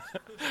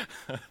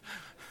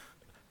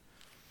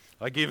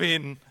 I give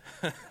in.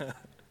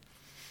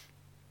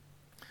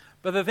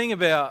 But the thing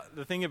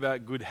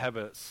about good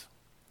habits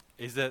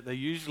is that they're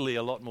usually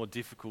a lot more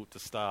difficult to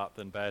start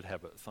than bad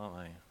habits, aren't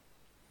they?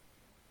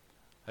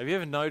 Have you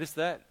ever noticed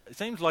that? It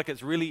seems like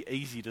it's really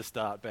easy to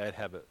start bad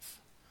habits.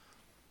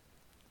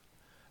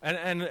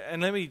 And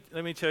let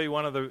me tell you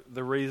one of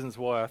the reasons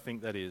why I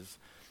think that is.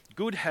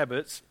 Good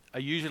habits are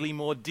usually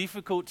more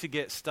difficult to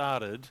get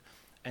started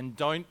and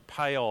don't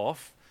pay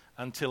off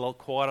until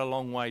quite a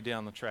long way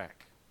down the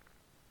track.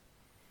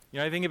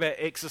 Think about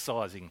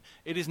exercising.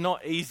 It is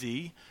not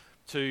easy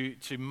to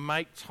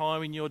make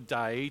time in your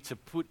day to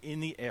put in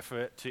the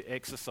effort to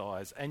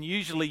exercise, and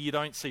usually you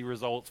don't see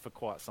results for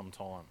quite some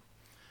time.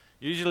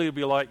 Usually it'll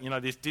be like,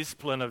 this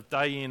discipline of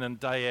day in and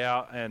day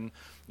out, and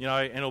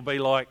and it'll be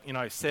like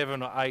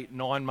 7 or 8,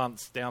 9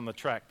 months down the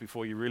track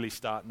before you really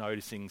start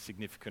noticing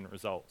significant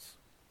results.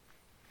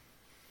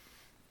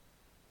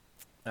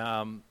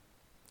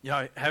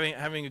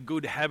 Having a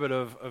good habit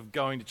of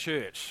going to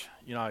church,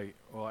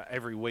 or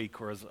every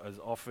week, or as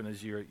often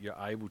as you're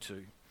able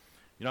to.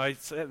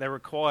 That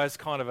requires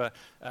kind of a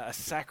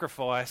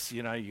sacrifice.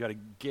 You got to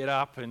get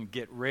up and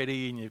get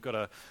ready, and you've got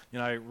to,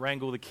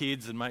 wrangle the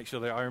kids and make sure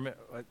they're.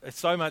 It's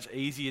so much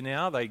easier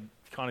now. They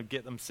kind of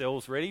get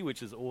themselves ready,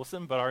 which is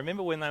awesome. But I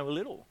remember when they were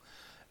little,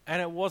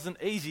 and it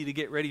wasn't easy to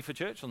get ready for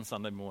church on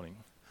Sunday morning.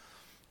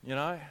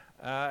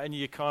 And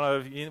you kind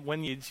of,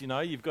 when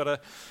you've got to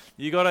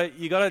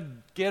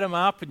get them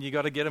up, and you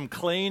got to get them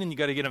clean, and you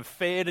got to get them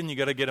fed, and you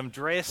got to get them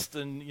dressed,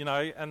 and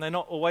and they're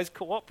not always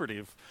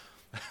cooperative.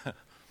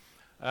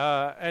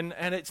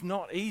 And it's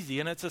not easy,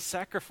 and it's a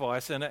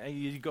sacrifice, and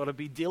you've got to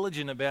be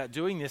diligent about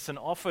doing this, and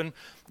often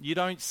you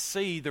don't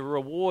see the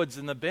rewards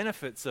and the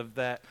benefits of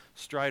that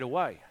straight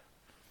away.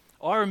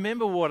 I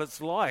remember what it's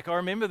like. I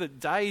remember the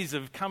days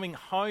of coming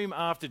home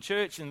after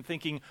church and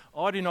thinking,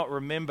 I do not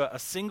remember a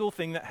single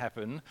thing that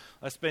happened.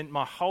 I spent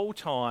my whole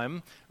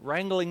time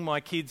wrangling my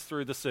kids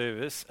through the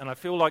service, and I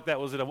feel like that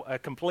was a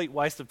complete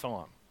waste of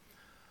time.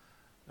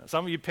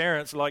 Some of you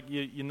parents,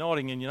 you're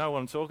nodding and you know what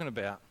I'm talking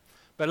about.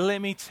 But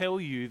let me tell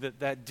you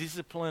that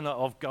discipline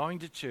of going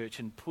to church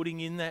and putting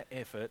in that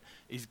effort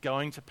is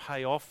going to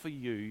pay off for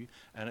you,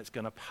 and it's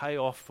going to pay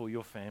off for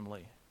your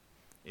family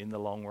in the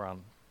long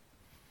run.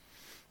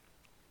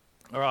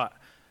 All right,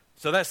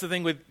 so that's the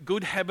thing with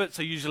good habits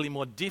are usually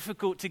more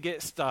difficult to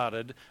get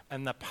started,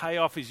 and the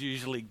payoff is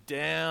usually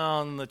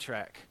down the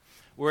track.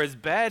 Whereas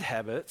bad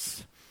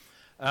habits,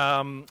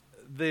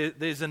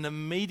 there's an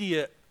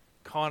immediate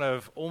kind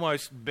of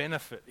almost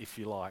benefit, if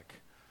you like.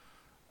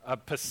 A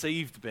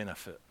perceived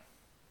benefit.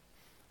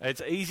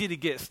 It's easy to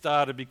get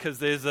started because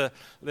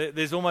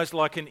there's almost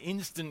like an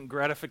instant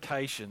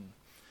gratification,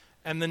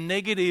 and the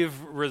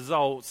negative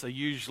results are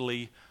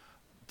usually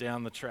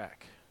down the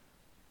track.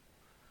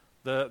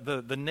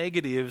 The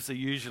negatives are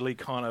usually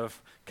kind of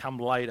come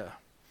later.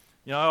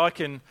 I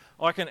can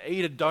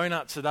eat a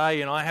donut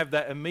today, and I have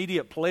that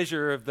immediate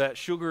pleasure of that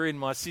sugar in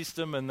my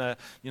system, and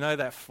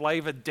that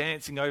flavour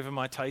dancing over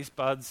my taste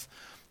buds.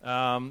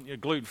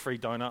 Gluten-free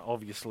donut,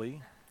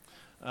 obviously.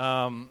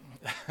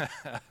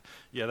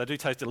 Yeah, they do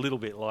taste a little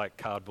bit like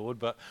cardboard,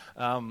 but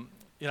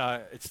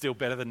it's still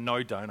better than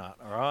no donut,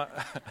 all right?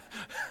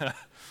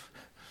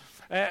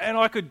 And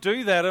I could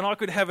do that, and I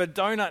could have a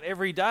donut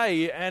every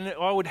day, and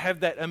I would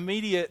have that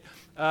immediate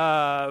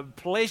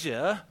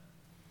pleasure,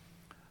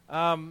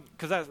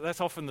 because that's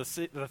often the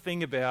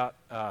thing about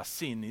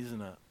sin,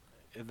 isn't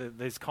it?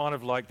 There's kind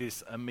of like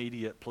this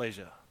immediate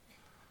pleasure.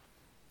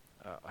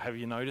 Have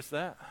you noticed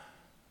that?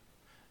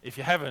 If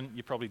you haven't,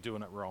 you're probably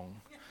doing it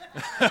wrong.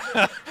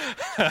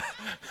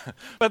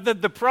 But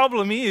the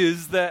problem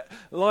is that,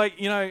 like,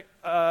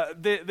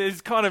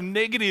 there's kind of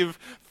negative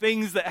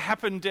things that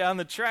happen down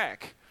the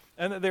track.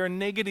 And that there are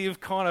negative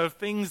kind of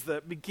things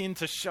that begin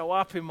to show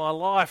up in my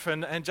life.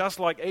 And just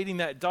like eating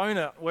that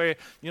donut where,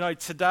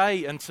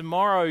 today and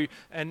tomorrow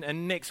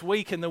and next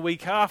week and the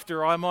week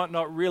after, I might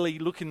not really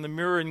look in the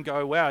mirror and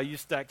go, wow, you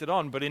stacked it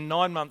on. But in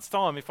 9 months'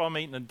 time, if I'm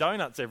eating the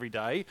donuts every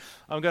day,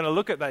 I'm going to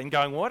look at that and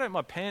going, why don't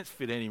my pants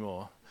fit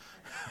anymore?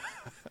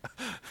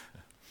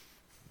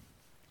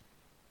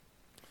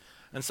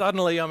 And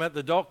suddenly I'm at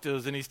the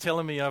doctor's and he's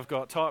telling me I've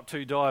got type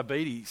 2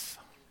 diabetes.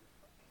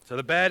 So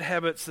the bad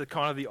habits are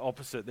kind of the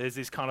opposite. There's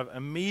this kind of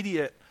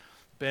immediate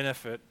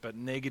benefit, but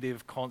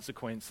negative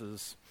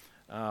consequences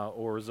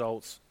or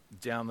results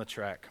down the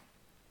track.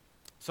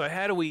 So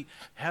how do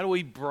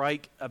we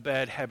break a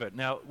bad habit?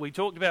 Now, we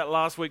talked about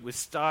last week with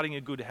starting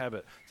a good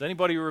habit. Does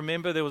anybody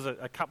remember there was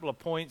a couple of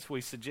points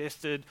we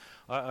suggested?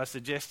 I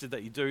suggested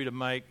that you do to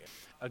make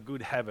a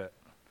good habit.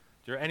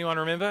 Do anyone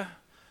remember?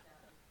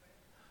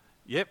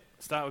 Yep.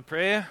 Start with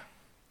prayer.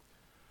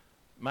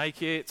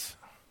 Make it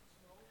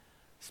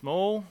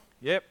small,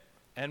 yep,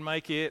 and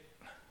make it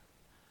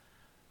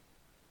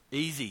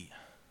easy.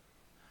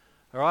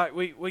 All right,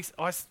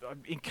 I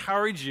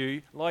encourage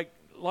you, like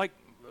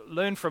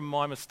learn from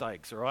my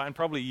mistakes, all right? And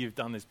probably you've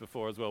done this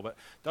before as well, but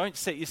don't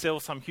set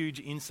yourself some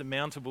huge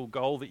insurmountable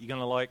goal that you're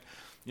going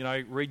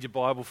to read your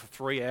Bible for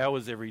 3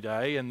 hours every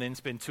day and then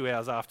spend 2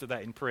 hours after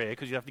that in prayer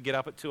because you have to get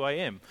up at 2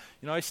 a.m.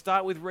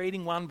 Start with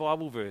reading one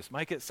Bible verse.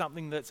 Make it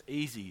something that's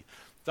easy.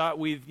 Start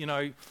with,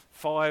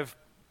 5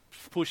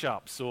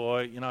 push-ups,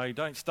 or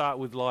don't start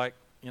with an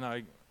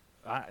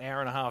hour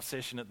and a half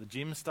session at the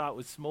gym. Start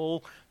with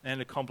small and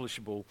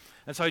accomplishable.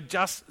 And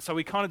so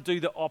we kind of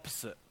do the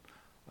opposite.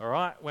 All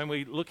right, when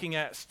we're looking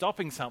at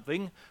stopping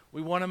something,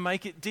 we want to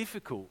make it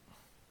difficult.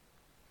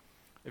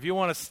 If you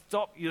want to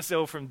stop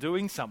yourself from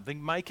doing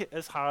something, make it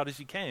as hard as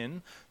you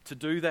can to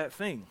do that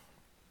thing.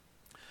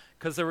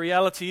 Because the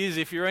reality is,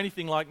 if you're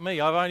anything like me,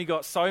 I've only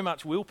got so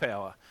much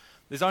willpower.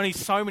 There's only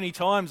so many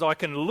times I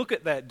can look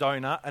at that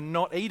donut and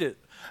not eat it.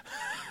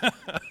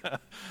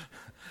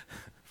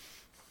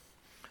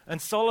 And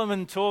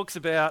Solomon talks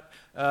about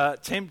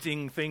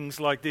tempting things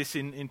like this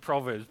in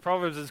Proverbs.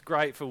 Proverbs is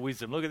great for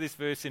wisdom. Look at this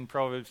verse in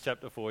Proverbs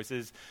chapter 4. It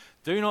says,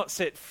 "Do not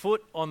set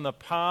foot on the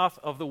path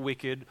of the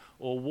wicked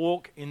or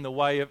walk in the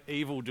way of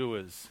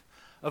evildoers."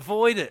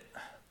 Avoid it.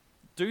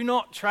 Do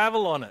not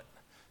travel on it.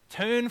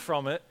 Turn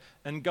from it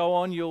and go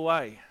on your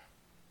way.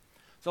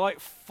 So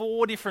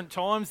 4 different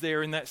times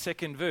there in that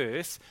second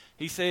verse,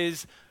 he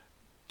says,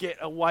 get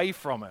away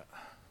from it.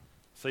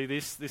 See,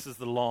 this is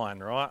the line,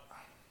 right?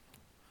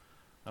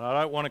 And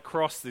I don't want to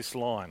cross this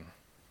line.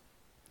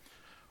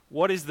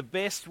 What is the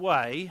best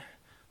way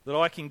that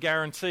I can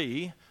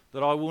guarantee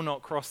that I will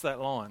not cross that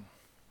line?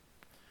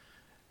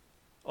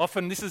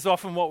 This is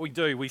often what we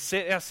do. We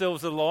set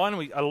ourselves a line,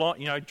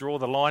 draw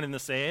the line in the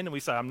sand, and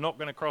we say, I'm not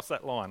going to cross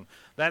that line.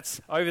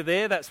 That's over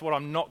there, that's what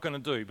I'm not going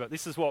to do. But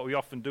this is what we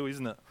often do,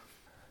 isn't it?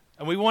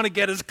 And we want to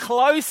get as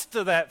close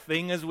to that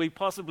thing as we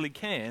possibly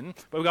can.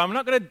 But we go, I'm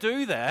not going to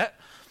do that,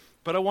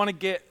 but I want to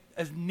get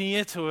as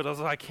near to it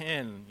as I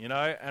can,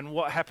 And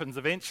what happens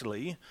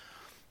eventually,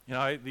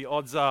 the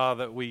odds are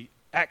that we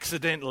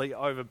accidentally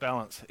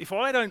overbalance. If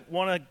I don't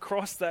want to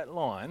cross that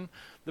line,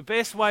 the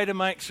best way to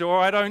make sure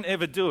I don't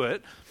ever do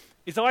it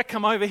is I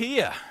come over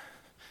here.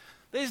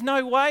 There's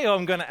no way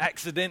I'm going to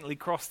accidentally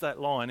cross that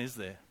line, is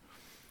there?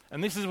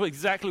 And this is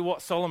exactly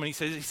what Solomon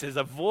says. He says,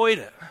 avoid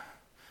it.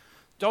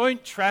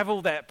 Don't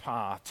travel that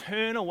path.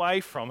 Turn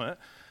away from it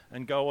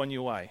and go on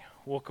your way.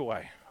 Walk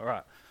away. All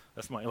right,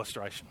 that's my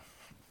illustration.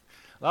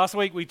 Last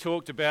week we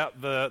talked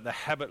about the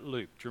habit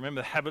loop. Do you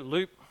remember the habit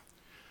loop?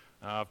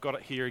 I've got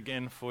it here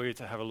again for you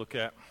to have a look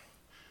at.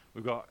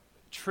 We've got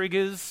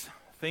triggers,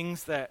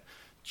 things that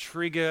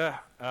trigger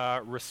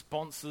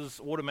responses,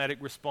 automatic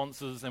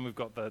responses, and we've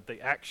got the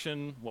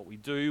action, what we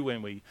do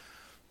when we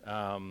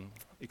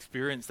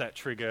experience that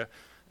trigger,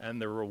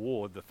 and the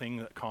reward, the thing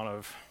that kind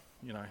of,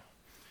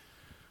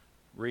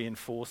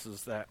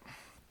 reinforces that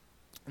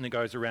and it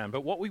goes around.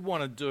 But what we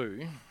want to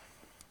do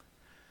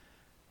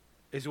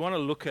is we want to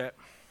look at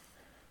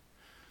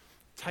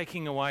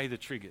taking away the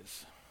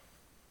triggers.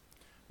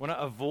 We want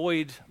to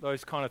avoid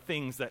those kind of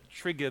things that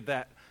trigger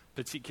that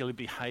particular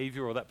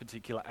behavior or that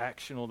particular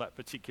action or that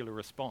particular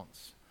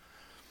response.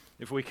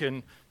 If we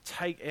can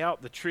take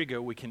out the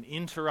trigger, we can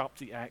interrupt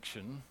the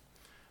action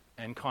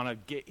and kind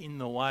of get in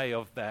the way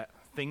of that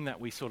thing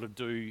that we sort of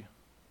do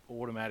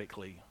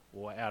automatically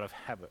or out of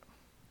habit.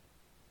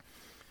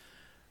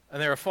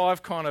 And there are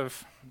 5 kind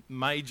of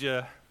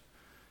major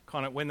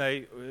when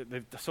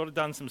they've sort of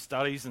done some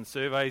studies and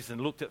surveys and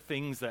looked at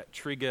things that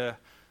trigger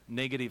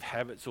negative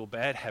habits or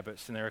bad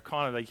habits, and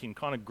they can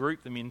kind of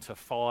group them into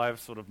 5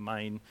 sort of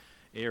main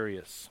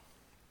areas.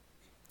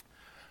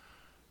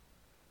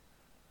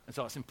 And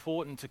so it's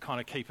important to kind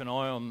of keep an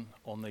eye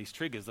on these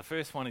triggers. The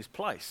first one is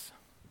place.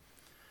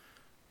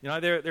 You know,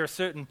 there are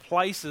certain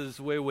places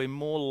where we're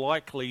more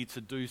likely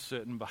to do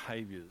certain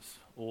behaviours,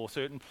 or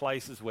certain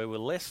places where we're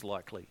less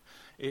likely.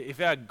 If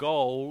our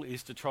goal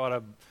is to try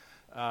to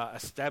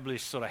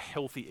establish sort of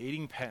healthy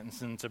eating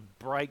patterns and to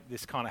break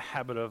this kind of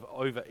habit of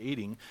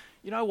overeating,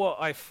 you know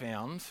what I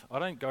found? I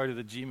don't go to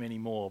the gym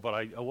anymore, but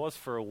I was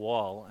for a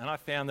while, and I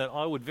found that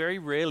I would very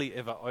rarely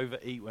ever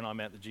overeat when I'm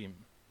at the gym.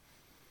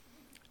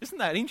 Isn't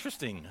that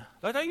interesting?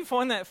 Don't you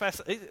find that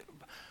fascinating?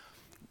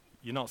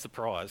 You're not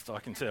surprised, I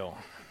can tell.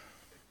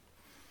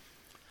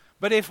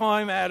 But if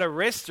I'm at a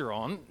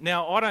restaurant,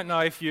 now I don't know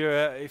if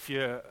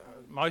you're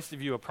most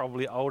of you are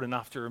probably old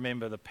enough to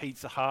remember the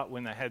Pizza Hut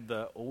when they had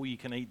the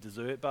all-you-can-eat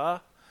dessert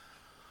bar.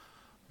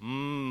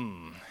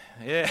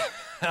 Yeah.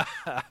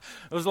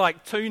 It was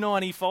like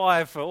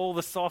 $2.95 for all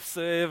the soft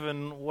serve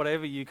and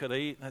whatever you could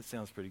eat. That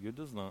sounds pretty good,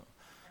 doesn't it?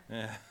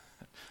 Yeah.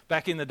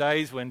 Back in the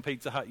days when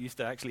Pizza Hut used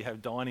to actually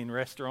have dine-in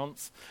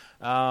restaurants,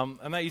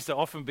 and that used to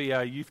often be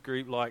our youth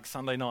group, like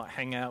Sunday night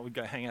hangout. We'd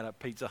go hang out at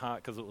Pizza Hut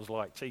because it was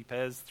like cheap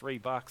as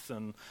 $3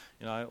 and,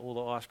 you know, all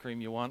the ice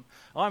cream you want.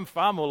 I'm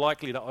far more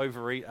likely to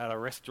overeat at a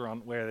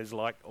restaurant where there's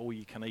like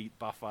all-you-can-eat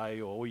buffet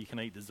or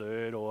all-you-can-eat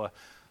dessert or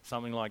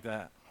something like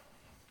that.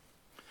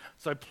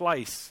 So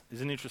place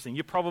is an interesting.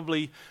 You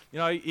probably, you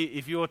know,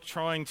 if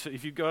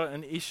you've got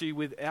an issue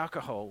with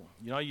alcohol,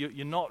 you know,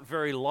 you're not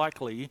very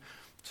likely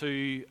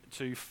to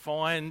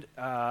find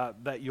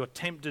that you're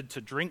tempted to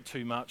drink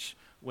too much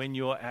when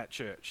you're at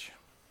church.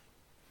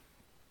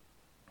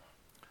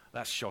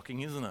 That's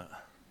shocking, isn't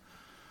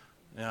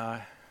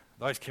it?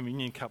 Those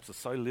communion cups are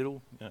so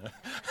little.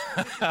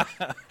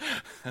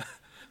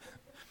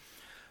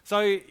 So,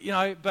 you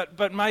know,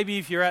 but maybe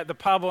if you're at the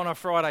pub on a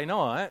Friday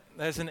night,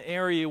 there's an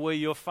area where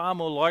you're far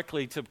more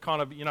likely to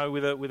kind of, you know,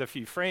 with a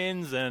few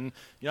friends and,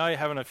 you know,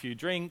 having a few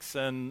drinks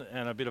and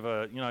a bit of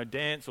a, you know,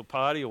 dance or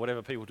party or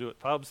whatever people do at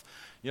pubs.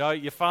 You know,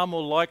 you're far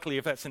more likely,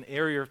 if that's an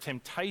area of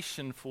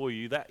temptation for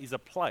you, that is a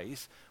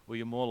place where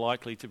you're more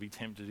likely to be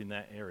tempted in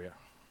that area.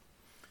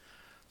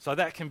 So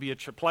that can be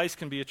place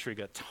can be a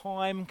trigger.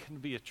 Time can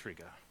be a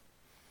trigger.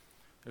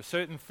 There are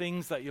certain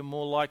things that you're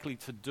more likely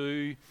to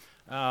do.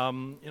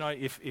 You know,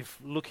 if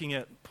looking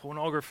at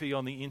pornography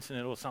on the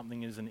internet or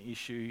something is an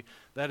issue,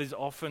 that is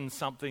often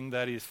something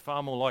that is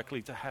far more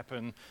likely to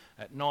happen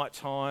at night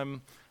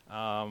time,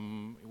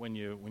 when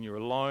you're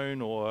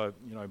alone or,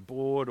 you know,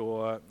 bored,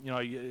 or, you know,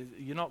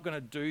 you're not going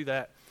to do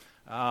that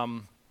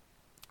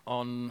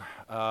on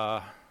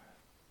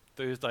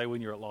Thursday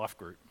when you're at life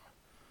group.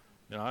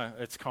 You know,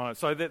 it's kind of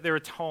so that there are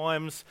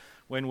times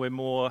when we're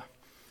more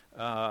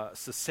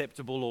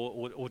susceptible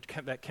or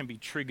that can be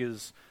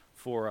triggers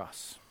for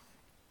us.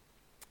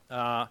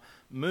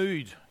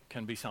 Mood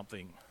can be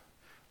something.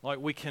 Like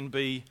we can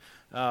be,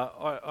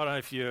 I don't know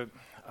if you,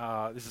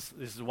 this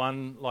is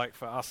one, like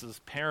for us as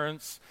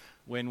parents,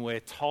 when we're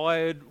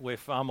tired, we're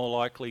far more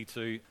likely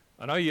to,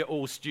 I know you're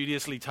all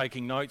studiously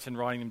taking notes and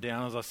writing them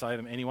down as I say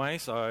them anyway,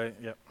 so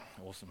yep,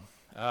 awesome.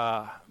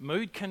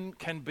 Mood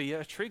can be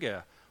a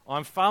trigger.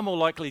 I'm far more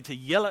likely to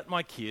yell at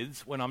my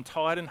kids when I'm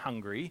tired and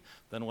hungry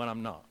than when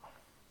I'm not.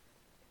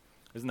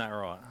 Isn't that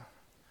right?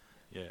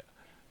 Yeah.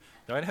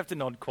 Don't have to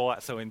nod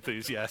quite so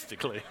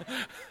enthusiastically.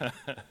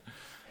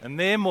 And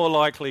they're more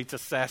likely to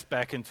sass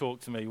back and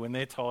talk to me when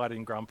they're tired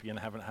and grumpy and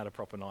haven't had a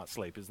proper night's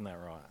sleep. Isn't that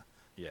right?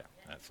 Yeah,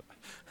 that's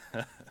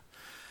right.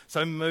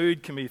 So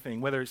mood can be a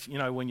thing, whether it's, you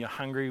know, when you're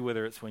hungry,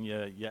 whether it's when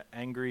you're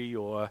angry,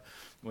 or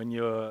when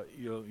you're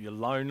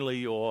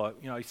lonely, or,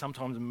 you know,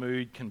 sometimes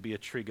mood can be a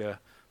trigger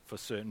for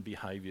certain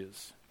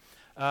behaviours.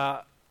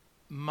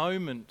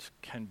 Moment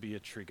can be a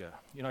trigger.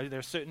 You know, there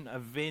are certain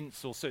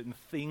events or certain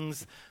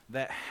things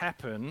that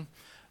happen.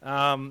 You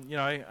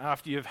know,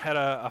 after you've had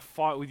a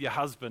fight with your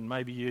husband,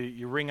 maybe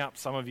you ring up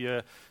some of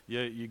your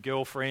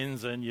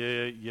girlfriends and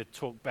you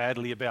talk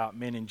badly about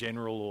men in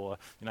general, or,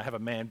 you know, have a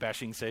man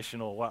bashing session,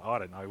 or what, I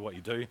don't know what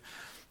you do.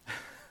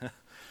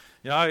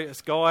 You know,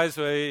 it's guys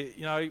where,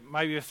 you know,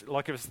 maybe if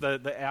it's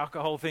the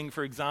alcohol thing,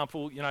 for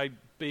example, you know,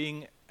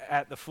 being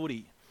at the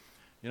footy.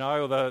 You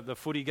know, or the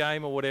footy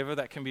game or whatever,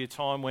 that can be a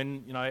time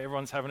when, you know,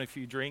 everyone's having a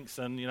few drinks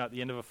and, you know, at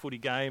the end of a footy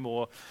game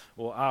or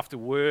after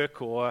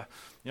work, or,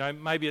 you know,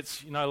 maybe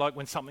it's, you know, like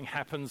when something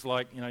happens,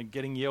 like, you know,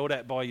 getting yelled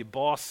at by your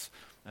boss,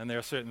 and there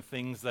are certain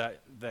things that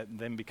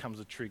then becomes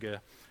a trigger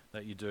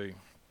that you do.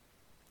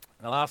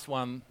 The last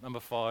one,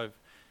 number 5,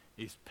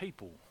 is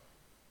people.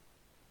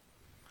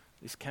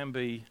 This can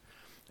be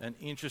an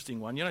interesting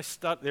one. You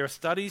know, there are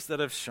studies that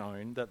have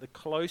shown that the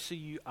closer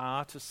you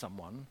are to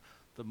someone,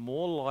 the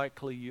more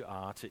likely you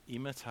are to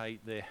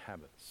imitate their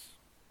habits.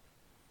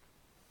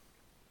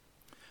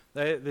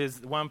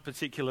 There's one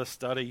particular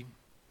study,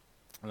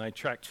 and they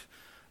tracked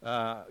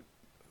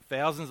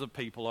thousands of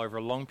people over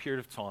a long period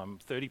of time,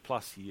 30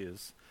 plus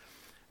years,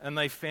 and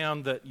they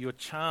found that your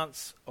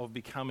chance of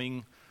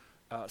becoming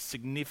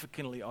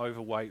significantly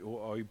overweight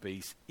or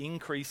obese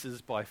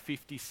increases by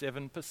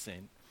 57%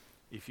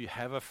 if you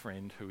have a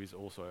friend who is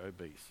also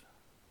obese.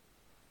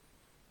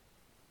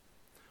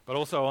 But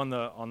also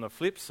on the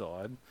flip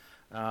side,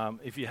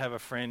 if you have a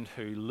friend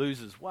who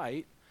loses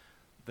weight,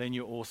 then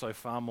you're also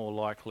far more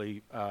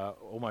likely,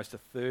 almost a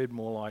third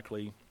more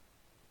likely,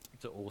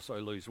 to also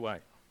lose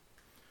weight.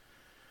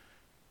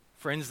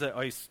 Friends that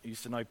I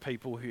used to know,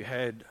 people who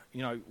had,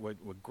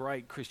 were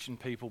great Christian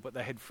people, but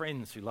they had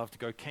friends who loved to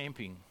go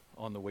camping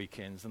on the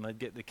weekends, and they'd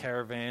get the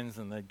caravans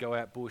and they'd go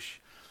out bush,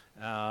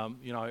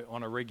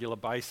 on a regular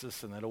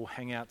basis, and they'd all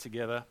hang out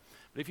together.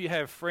 But if you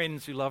have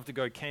friends who love to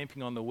go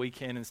camping on the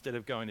weekend instead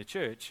of going to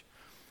church,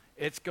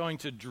 it's going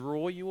to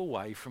draw you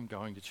away from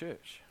going to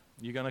church.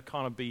 You're going to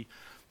kind of be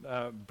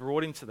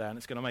brought into that, and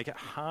it's going to make it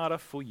harder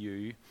for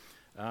you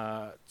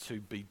to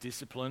be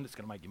disciplined. It's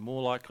going to make you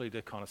more likely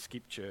to kind of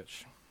skip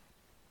church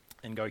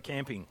and go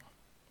camping.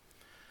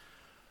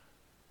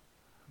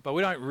 But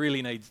we don't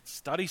really need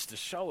studies to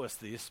show us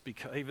this,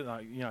 because even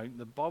though,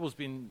 the Bible's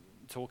been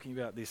talking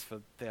about this for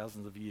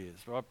thousands of years,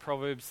 right?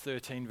 Proverbs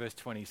 13 verse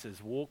 20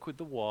 says, "Walk with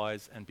the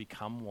wise and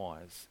become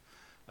wise.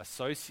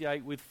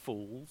 Associate with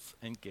fools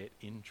and get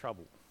in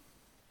trouble."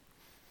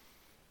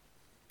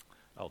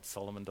 Old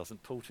Solomon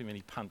doesn't pull too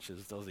many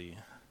punches, does he? He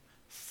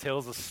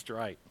tells us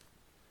straight.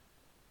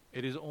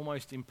 It is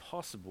almost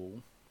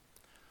impossible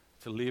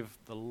to live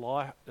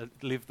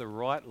the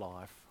right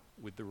life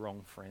with the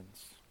wrong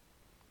friends.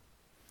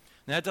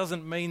 Now, that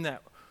doesn't mean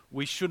that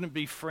we shouldn't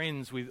be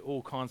friends with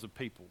all kinds of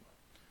people.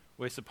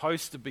 We're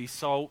supposed to be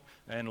salt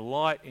and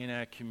light in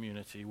our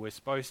community. We're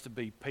supposed to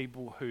be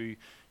people who,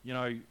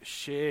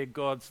 share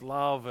God's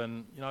love,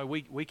 and,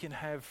 we can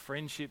have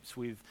friendships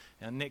with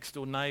our next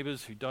door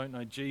neighbours who don't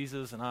know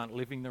Jesus and aren't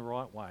living the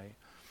right way.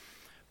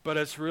 But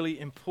it's really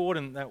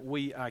important that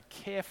we are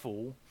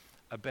careful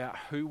about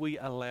who we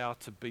allow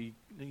to be,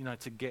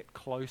 to get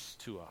close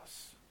to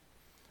us,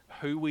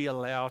 who we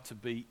allow to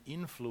be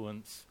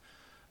influencing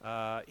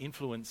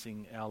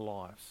our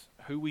lives,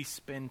 who we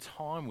spend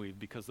time with,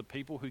 because the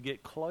people who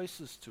get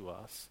closest to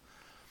us,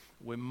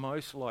 we're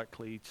most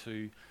likely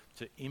to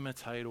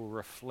imitate or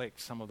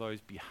reflect some of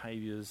those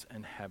behaviours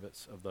and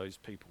habits of those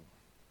people.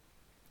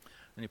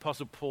 And the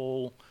Apostle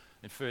Paul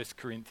in 1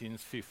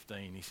 Corinthians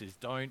 15, he says,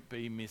 "Don't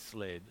be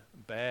misled.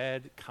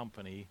 Bad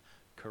company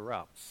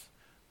corrupts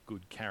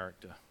good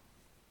character."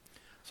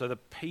 So the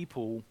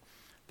people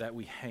that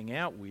we hang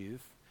out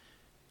with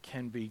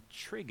can be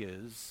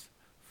triggers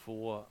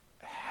for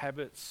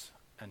habits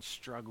and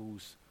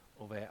struggles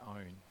of our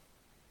own.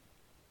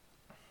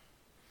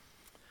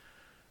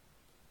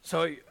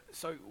 So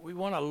we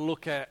want to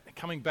look at,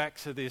 coming back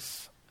to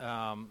this,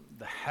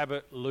 the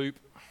habit loop,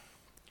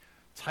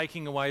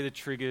 taking away the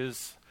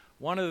triggers.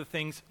 One of the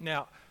things,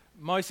 now,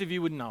 most of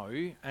you would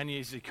know, and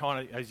as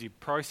you're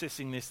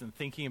processing this and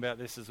thinking about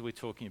this as we're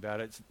talking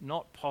about it, it's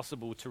not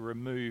possible to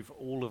remove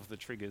all of the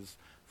triggers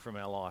from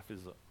our life,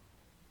 is it?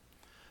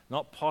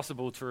 Not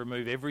possible to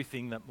remove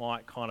everything that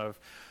might kind of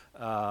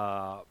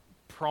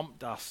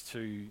prompt us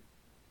to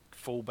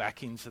fall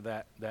back into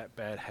that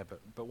bad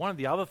habit. But one of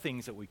the other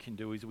things that we can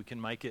do is we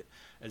can make it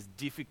as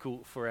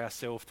difficult for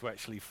ourselves to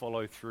actually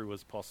follow through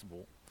as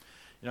possible.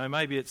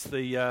 Maybe it's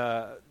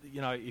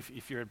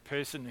if you're a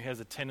person who has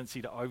a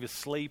tendency to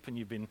oversleep, and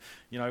you've been,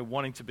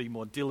 wanting to be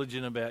more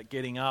diligent about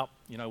getting up,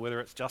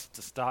 whether it's just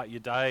to start your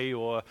day,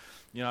 or,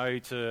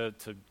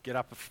 to get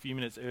up a few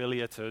minutes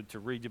earlier to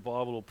read your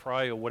Bible or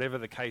pray, or whatever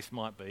the case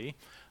might be,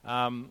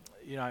 and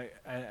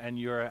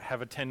you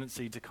have a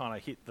tendency to kind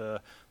of hit the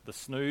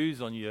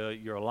snooze on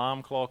your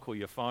alarm clock or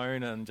your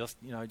phone, and just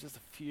a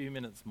few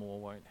minutes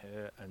more won't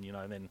hurt, and,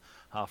 then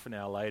half an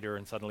hour later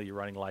and suddenly you're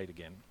running late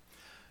again.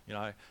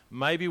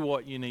 Maybe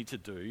what you need to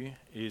do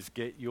is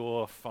get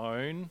your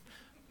phone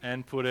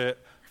and put it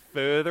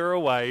further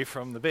away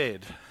from the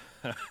bed.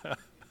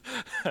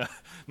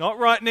 Not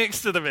right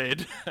next to the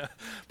bed,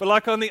 but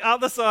like on the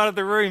other side of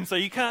the room, so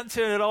you can't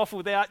turn it off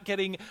without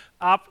getting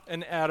up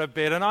and out of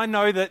bed. And I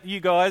know that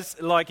you guys,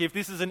 if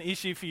this is an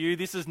issue for you,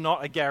 this is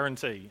not a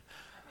guarantee.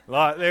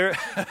 There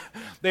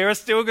are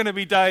still going to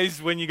be days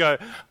when you go,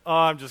 "Oh,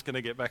 I'm just going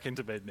to get back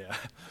into bed now."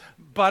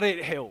 But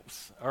it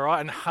helps, all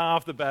right? And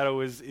half the battle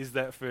is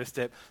that first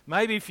step.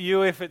 Maybe for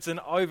you, if it's an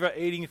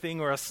overeating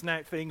thing or a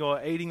snack thing or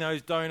eating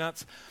those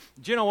donuts,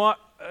 do you know what?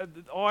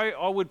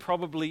 I would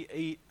probably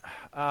eat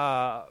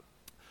far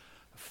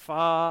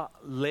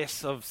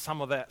less of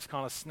some of that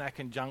kind of snack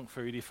and junk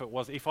food if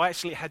I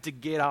actually had to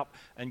get up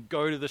and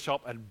go to the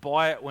shop and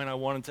buy it when I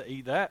wanted to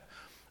eat that.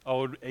 I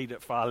would eat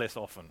it far less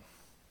often.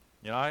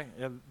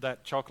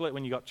 That chocolate,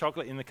 when you got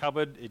chocolate in the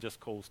cupboard, it just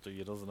calls to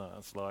you, doesn't it?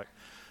 It's like,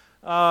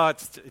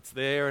 it's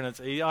there and it's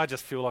easy. I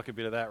just feel like a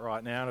bit of that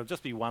right now. And it'll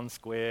just be one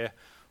square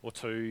or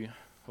two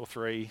or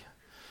three,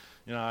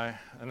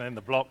 and then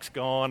the block's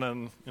gone,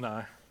 and,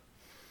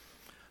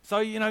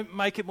 So,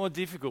 make it more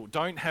difficult.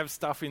 Don't have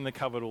stuff in the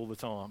cupboard all the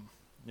time.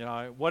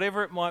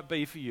 Whatever it might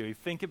be for you,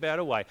 think about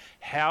a way.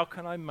 How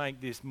can I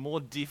make this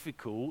more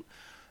difficult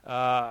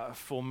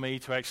for me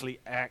to actually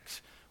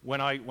act when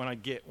I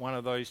get one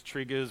of those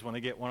triggers, when I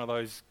get one of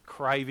those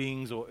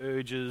cravings or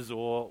urges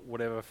or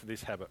whatever for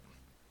this habit.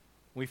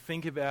 We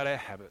think about our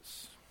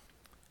habits.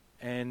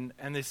 And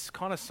there's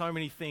kind of so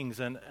many things,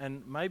 and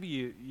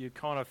maybe you're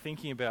kind of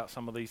thinking about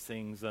some of these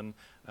things, and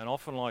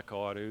often like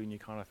I do, and you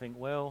kind of think,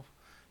 well,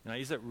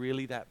 is it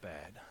really that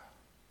bad?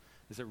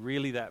 Is it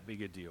really that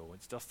big a deal?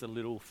 It's just a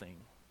little thing.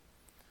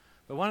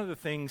 But one of the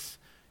things,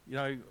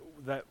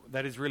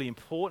 that is really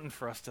important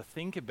for us to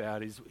think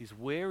about is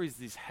where is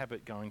this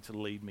habit going to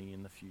lead me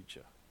in the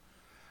future?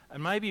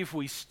 And maybe if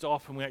we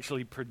stop and we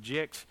actually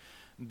project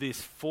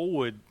this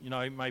forward,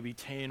 maybe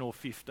 10 or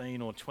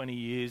 15 or 20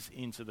 years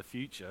into the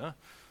future,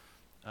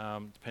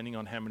 depending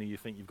on how many you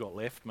think you've got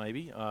left,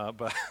 maybe.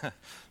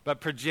 But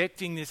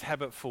projecting this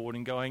habit forward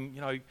and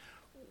going,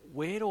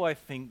 where do I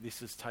think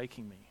this is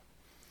taking me?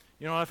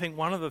 I think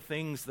one of the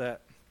things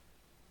that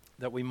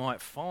we might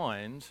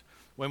find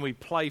when we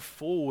play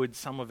forward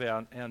some of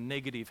our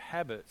negative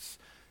habits,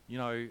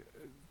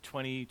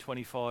 20,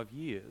 25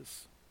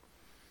 years,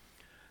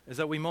 is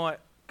that we might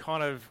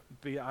kind of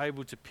be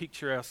able to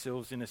picture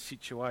ourselves in a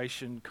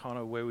situation kind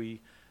of where we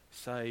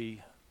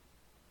say,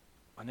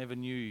 I never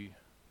knew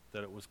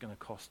that it was going to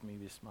cost me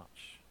this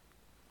much.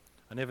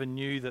 I never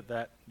knew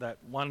that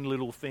one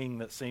little thing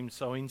that seemed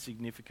so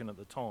insignificant at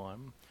the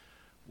time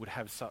would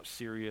have such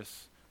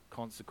serious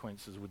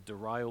consequences, would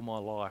derail my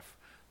life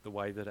the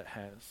way that it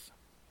has.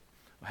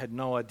 I had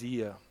no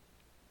idea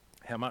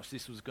how much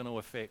this was going to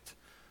affect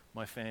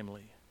my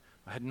family.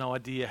 I had no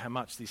idea how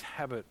much this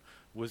habit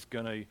was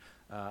going to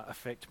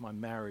affect my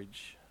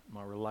marriage,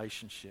 my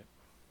relationship.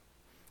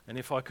 And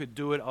if I could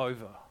do it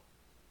over,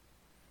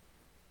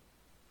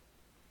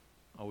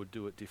 I would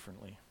do it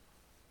differently.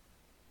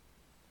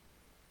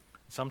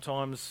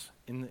 Sometimes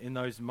in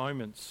those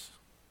moments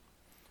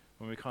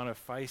when we're kind of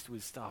faced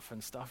with stuff,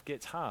 and stuff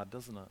gets hard,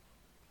 doesn't it?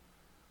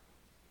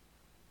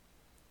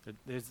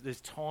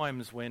 There's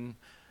times when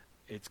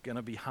it's going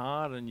to be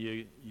hard and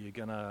you're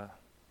going to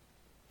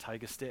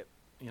take a step,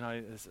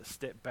 a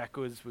step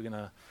backwards. We're going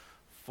to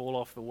fall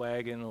off the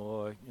wagon,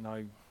 or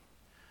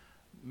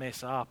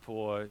mess up,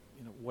 or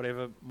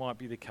whatever might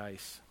be the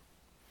case.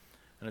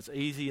 And it's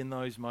easy in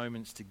those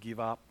moments to give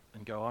up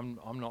and go,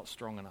 I'm not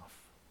strong enough.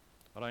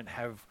 I don't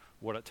have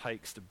what it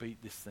takes to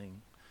beat this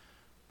thing.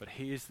 But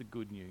here's the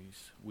good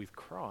news. With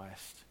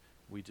Christ,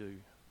 we do.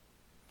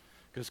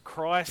 Because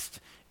Christ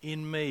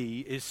in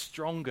me is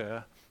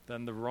stronger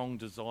than the wrong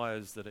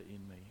desires that are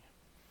in me.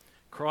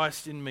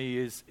 Christ in me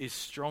is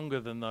stronger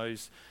than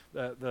those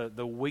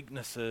the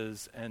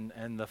weaknesses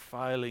and the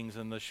failings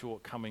and the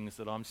shortcomings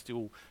that I'm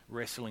still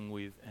wrestling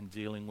with and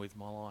dealing with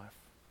my life.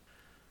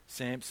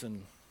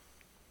 Samson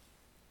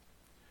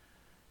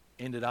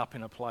ended up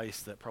in a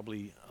place that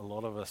probably a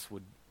lot of us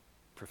would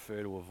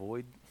prefer to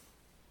avoid.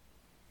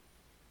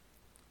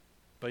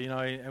 But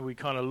and we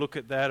kind of look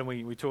at that, and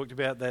we talked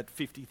about that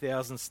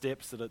 50,000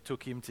 steps that it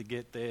took him to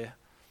get there.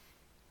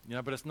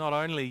 But it's not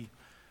only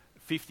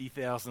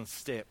 50,000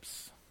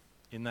 steps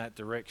in that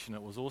direction,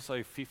 it was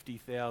also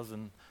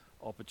 50,000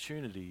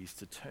 opportunities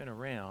to turn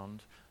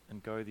around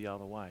and go the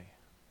other way.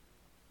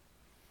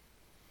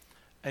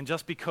 And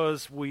just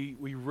because we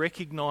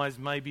recognize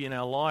maybe in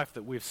our life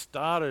that we've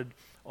started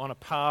on a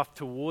path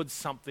towards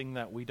something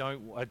that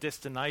a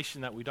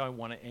destination that we don't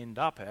want to end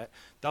up at,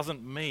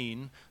 doesn't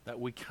mean that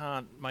we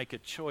can't make a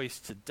choice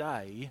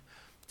today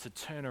to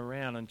turn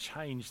around and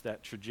change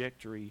that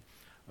trajectory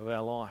of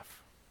our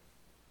life.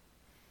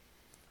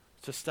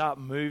 To start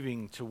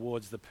moving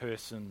towards the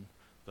person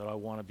that I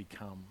want to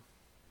become.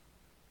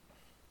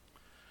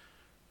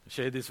 I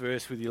shared this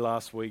verse with you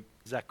last week,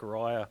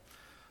 Zechariah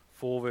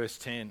 4 verse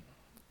 10. It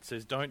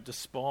says, don't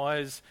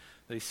despise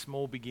these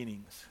small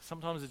beginnings.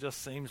 Sometimes it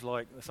just seems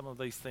like some of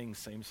these things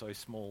seem so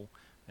small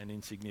and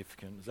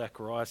insignificant.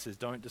 Zechariah says,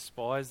 don't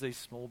despise these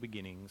small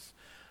beginnings,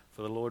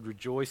 for the Lord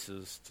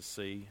rejoices to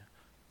see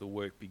the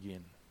work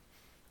begin.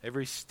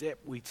 Every step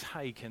we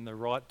take in the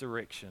right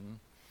direction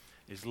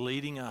is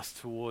leading us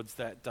towards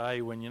that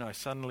day when,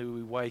 suddenly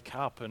we wake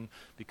up, and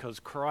because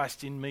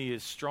Christ in me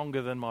is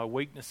stronger than my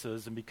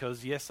weaknesses, and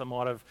because, yes, I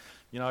might have,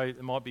 there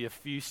might be a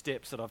few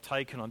steps that I've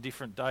taken on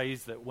different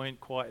days that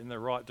weren't quite in the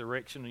right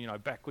direction,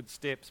 backward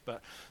steps,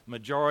 but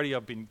majority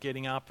I've been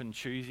getting up and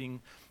choosing,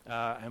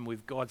 and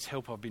with God's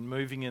help I've been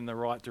moving in the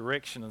right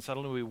direction, and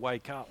suddenly we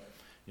wake up,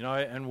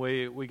 and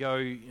we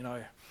go,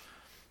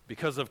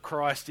 because of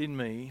Christ in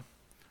me,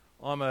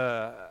 I'm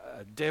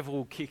a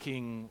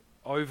devil-kicking,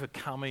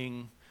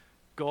 overcoming,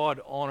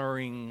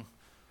 God-honouring,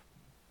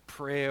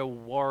 prayer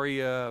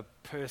warrior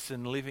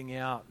person living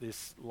out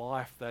this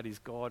life that is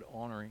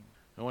God-honouring.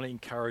 I want to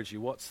encourage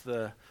you, what's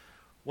the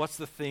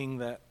thing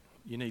that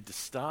you need to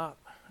start,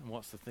 and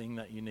what's the thing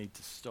that you need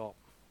to stop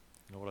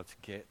in order to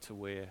get to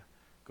where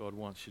God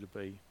wants you to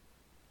be?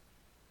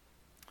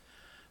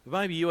 But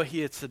maybe you are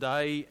here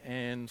today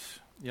and,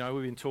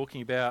 we've been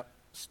talking about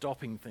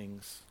stopping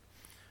things.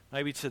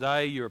 Maybe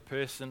today you're a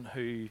person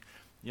who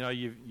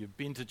you've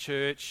been to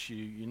church,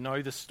 you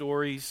know the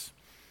stories,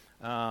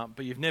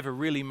 but you've never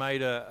really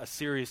made a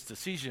serious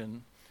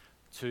decision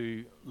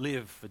to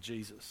live for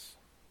Jesus.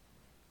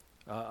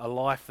 a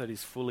life that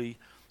is fully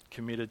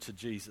committed to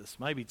Jesus.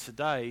 Maybe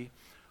today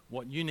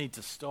what you need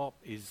to stop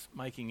is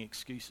making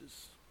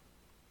excuses.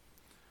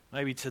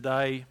 Maybe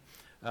today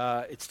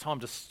it's time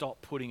to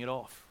stop putting it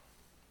off.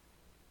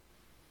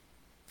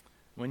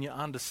 When you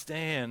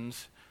understand,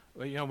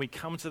 we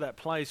come to that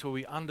place where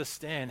we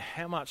understand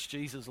how much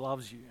Jesus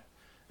loves you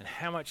and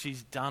how much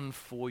he's done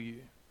for you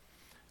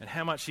and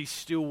how much he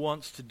still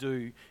wants to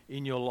do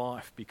in your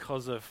life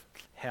because of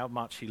how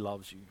much he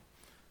loves you.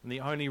 And the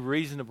only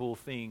reasonable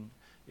thing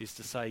is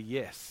to say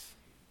yes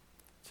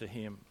to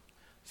him.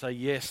 Say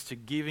yes to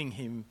giving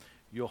him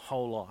your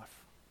whole life.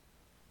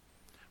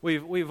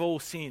 We've all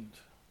sinned.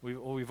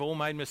 We've all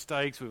made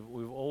mistakes.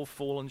 We've all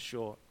fallen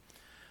short.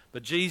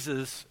 But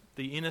Jesus,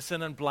 the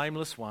innocent and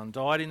blameless one,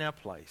 died in our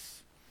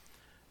place.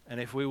 And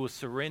if we will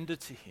surrender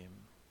to him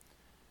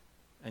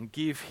and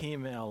give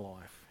him our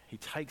life, he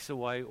takes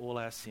away all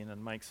our sin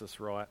and makes us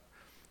right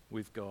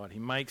with God. He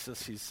makes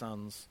us his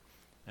sons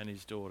and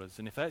his daughters.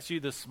 And if that's you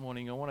this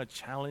morning, I want to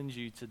challenge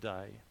you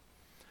today.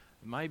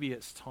 Maybe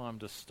it's time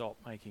to stop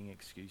making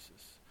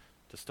excuses,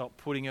 to stop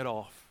putting it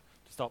off,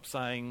 to stop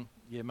saying,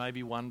 yeah,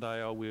 maybe one day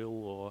I will,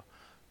 or,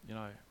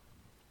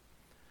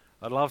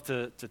 I'd love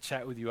to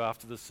chat with you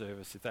after the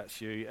service if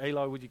that's you.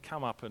 Eli, would you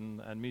come up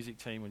and music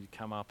team, would you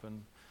come up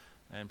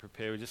and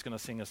prepare? We're just going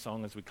to sing a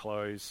song as we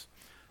close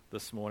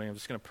this morning. I'm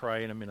just going to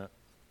pray in a minute.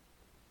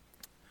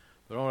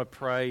 But I want to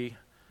pray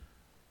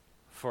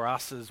for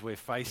us as we're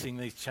facing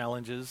these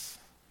challenges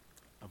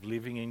of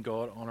living in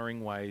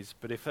God-honouring ways.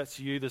 But if that's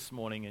you this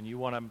morning and you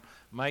want to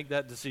make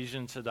that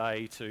decision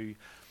today to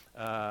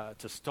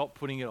stop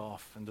putting it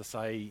off and to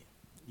say,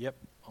 yep,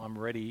 I'm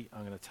ready,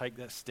 I'm going to take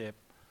that step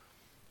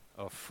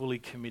of fully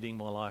committing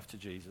my life to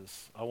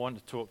Jesus, I want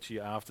to talk to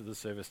you after the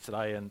service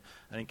today and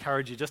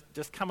encourage you,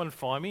 just come and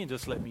find me and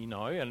just let me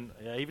know. And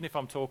even if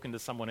I'm talking to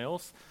someone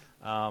else,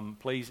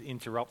 please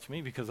interrupt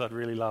me because I'd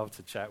really love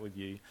to chat with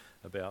you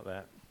about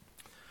that.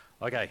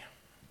 Okay,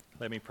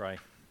 let me pray.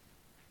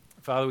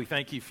 Father, we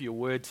thank you for your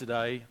word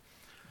today.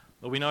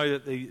 Lord, we know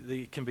that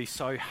it can be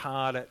so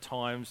hard at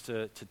times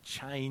to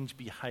change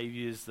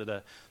behaviours that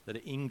are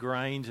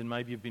ingrained and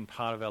maybe have been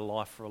part of our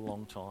life for a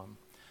long time.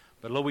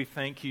 But Lord, we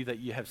thank you that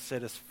you have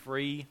set us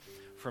free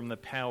from the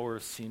power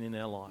of sin in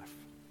our life.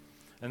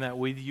 And that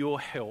with your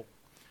help,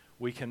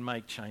 we can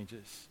make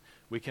changes.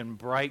 We can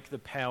break the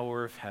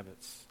power of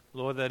habits.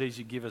 Lord, that is,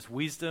 you give us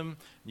wisdom,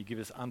 you give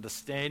us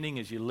understanding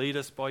as you lead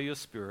us by your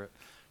Spirit.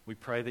 We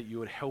pray that you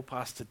would help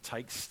us to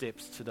take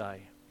steps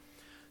today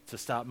to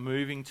start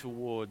moving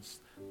towards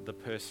the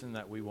person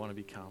that we want to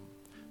become,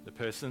 the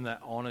person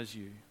that honours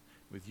you.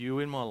 With you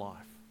in my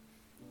life,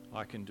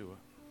 I can do it.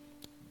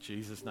 In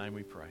Jesus' name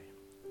we pray.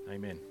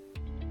 Amen.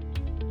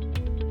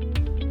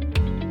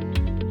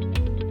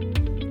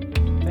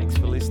 Thanks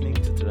for listening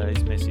to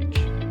today's message.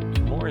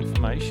 For more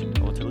information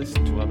or to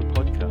listen to other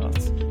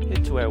podcasts,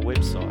 head to our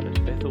website at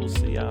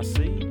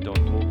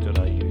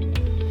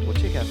bethelcrc.org.au or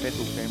check out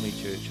Bethel Family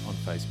Church on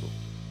Facebook.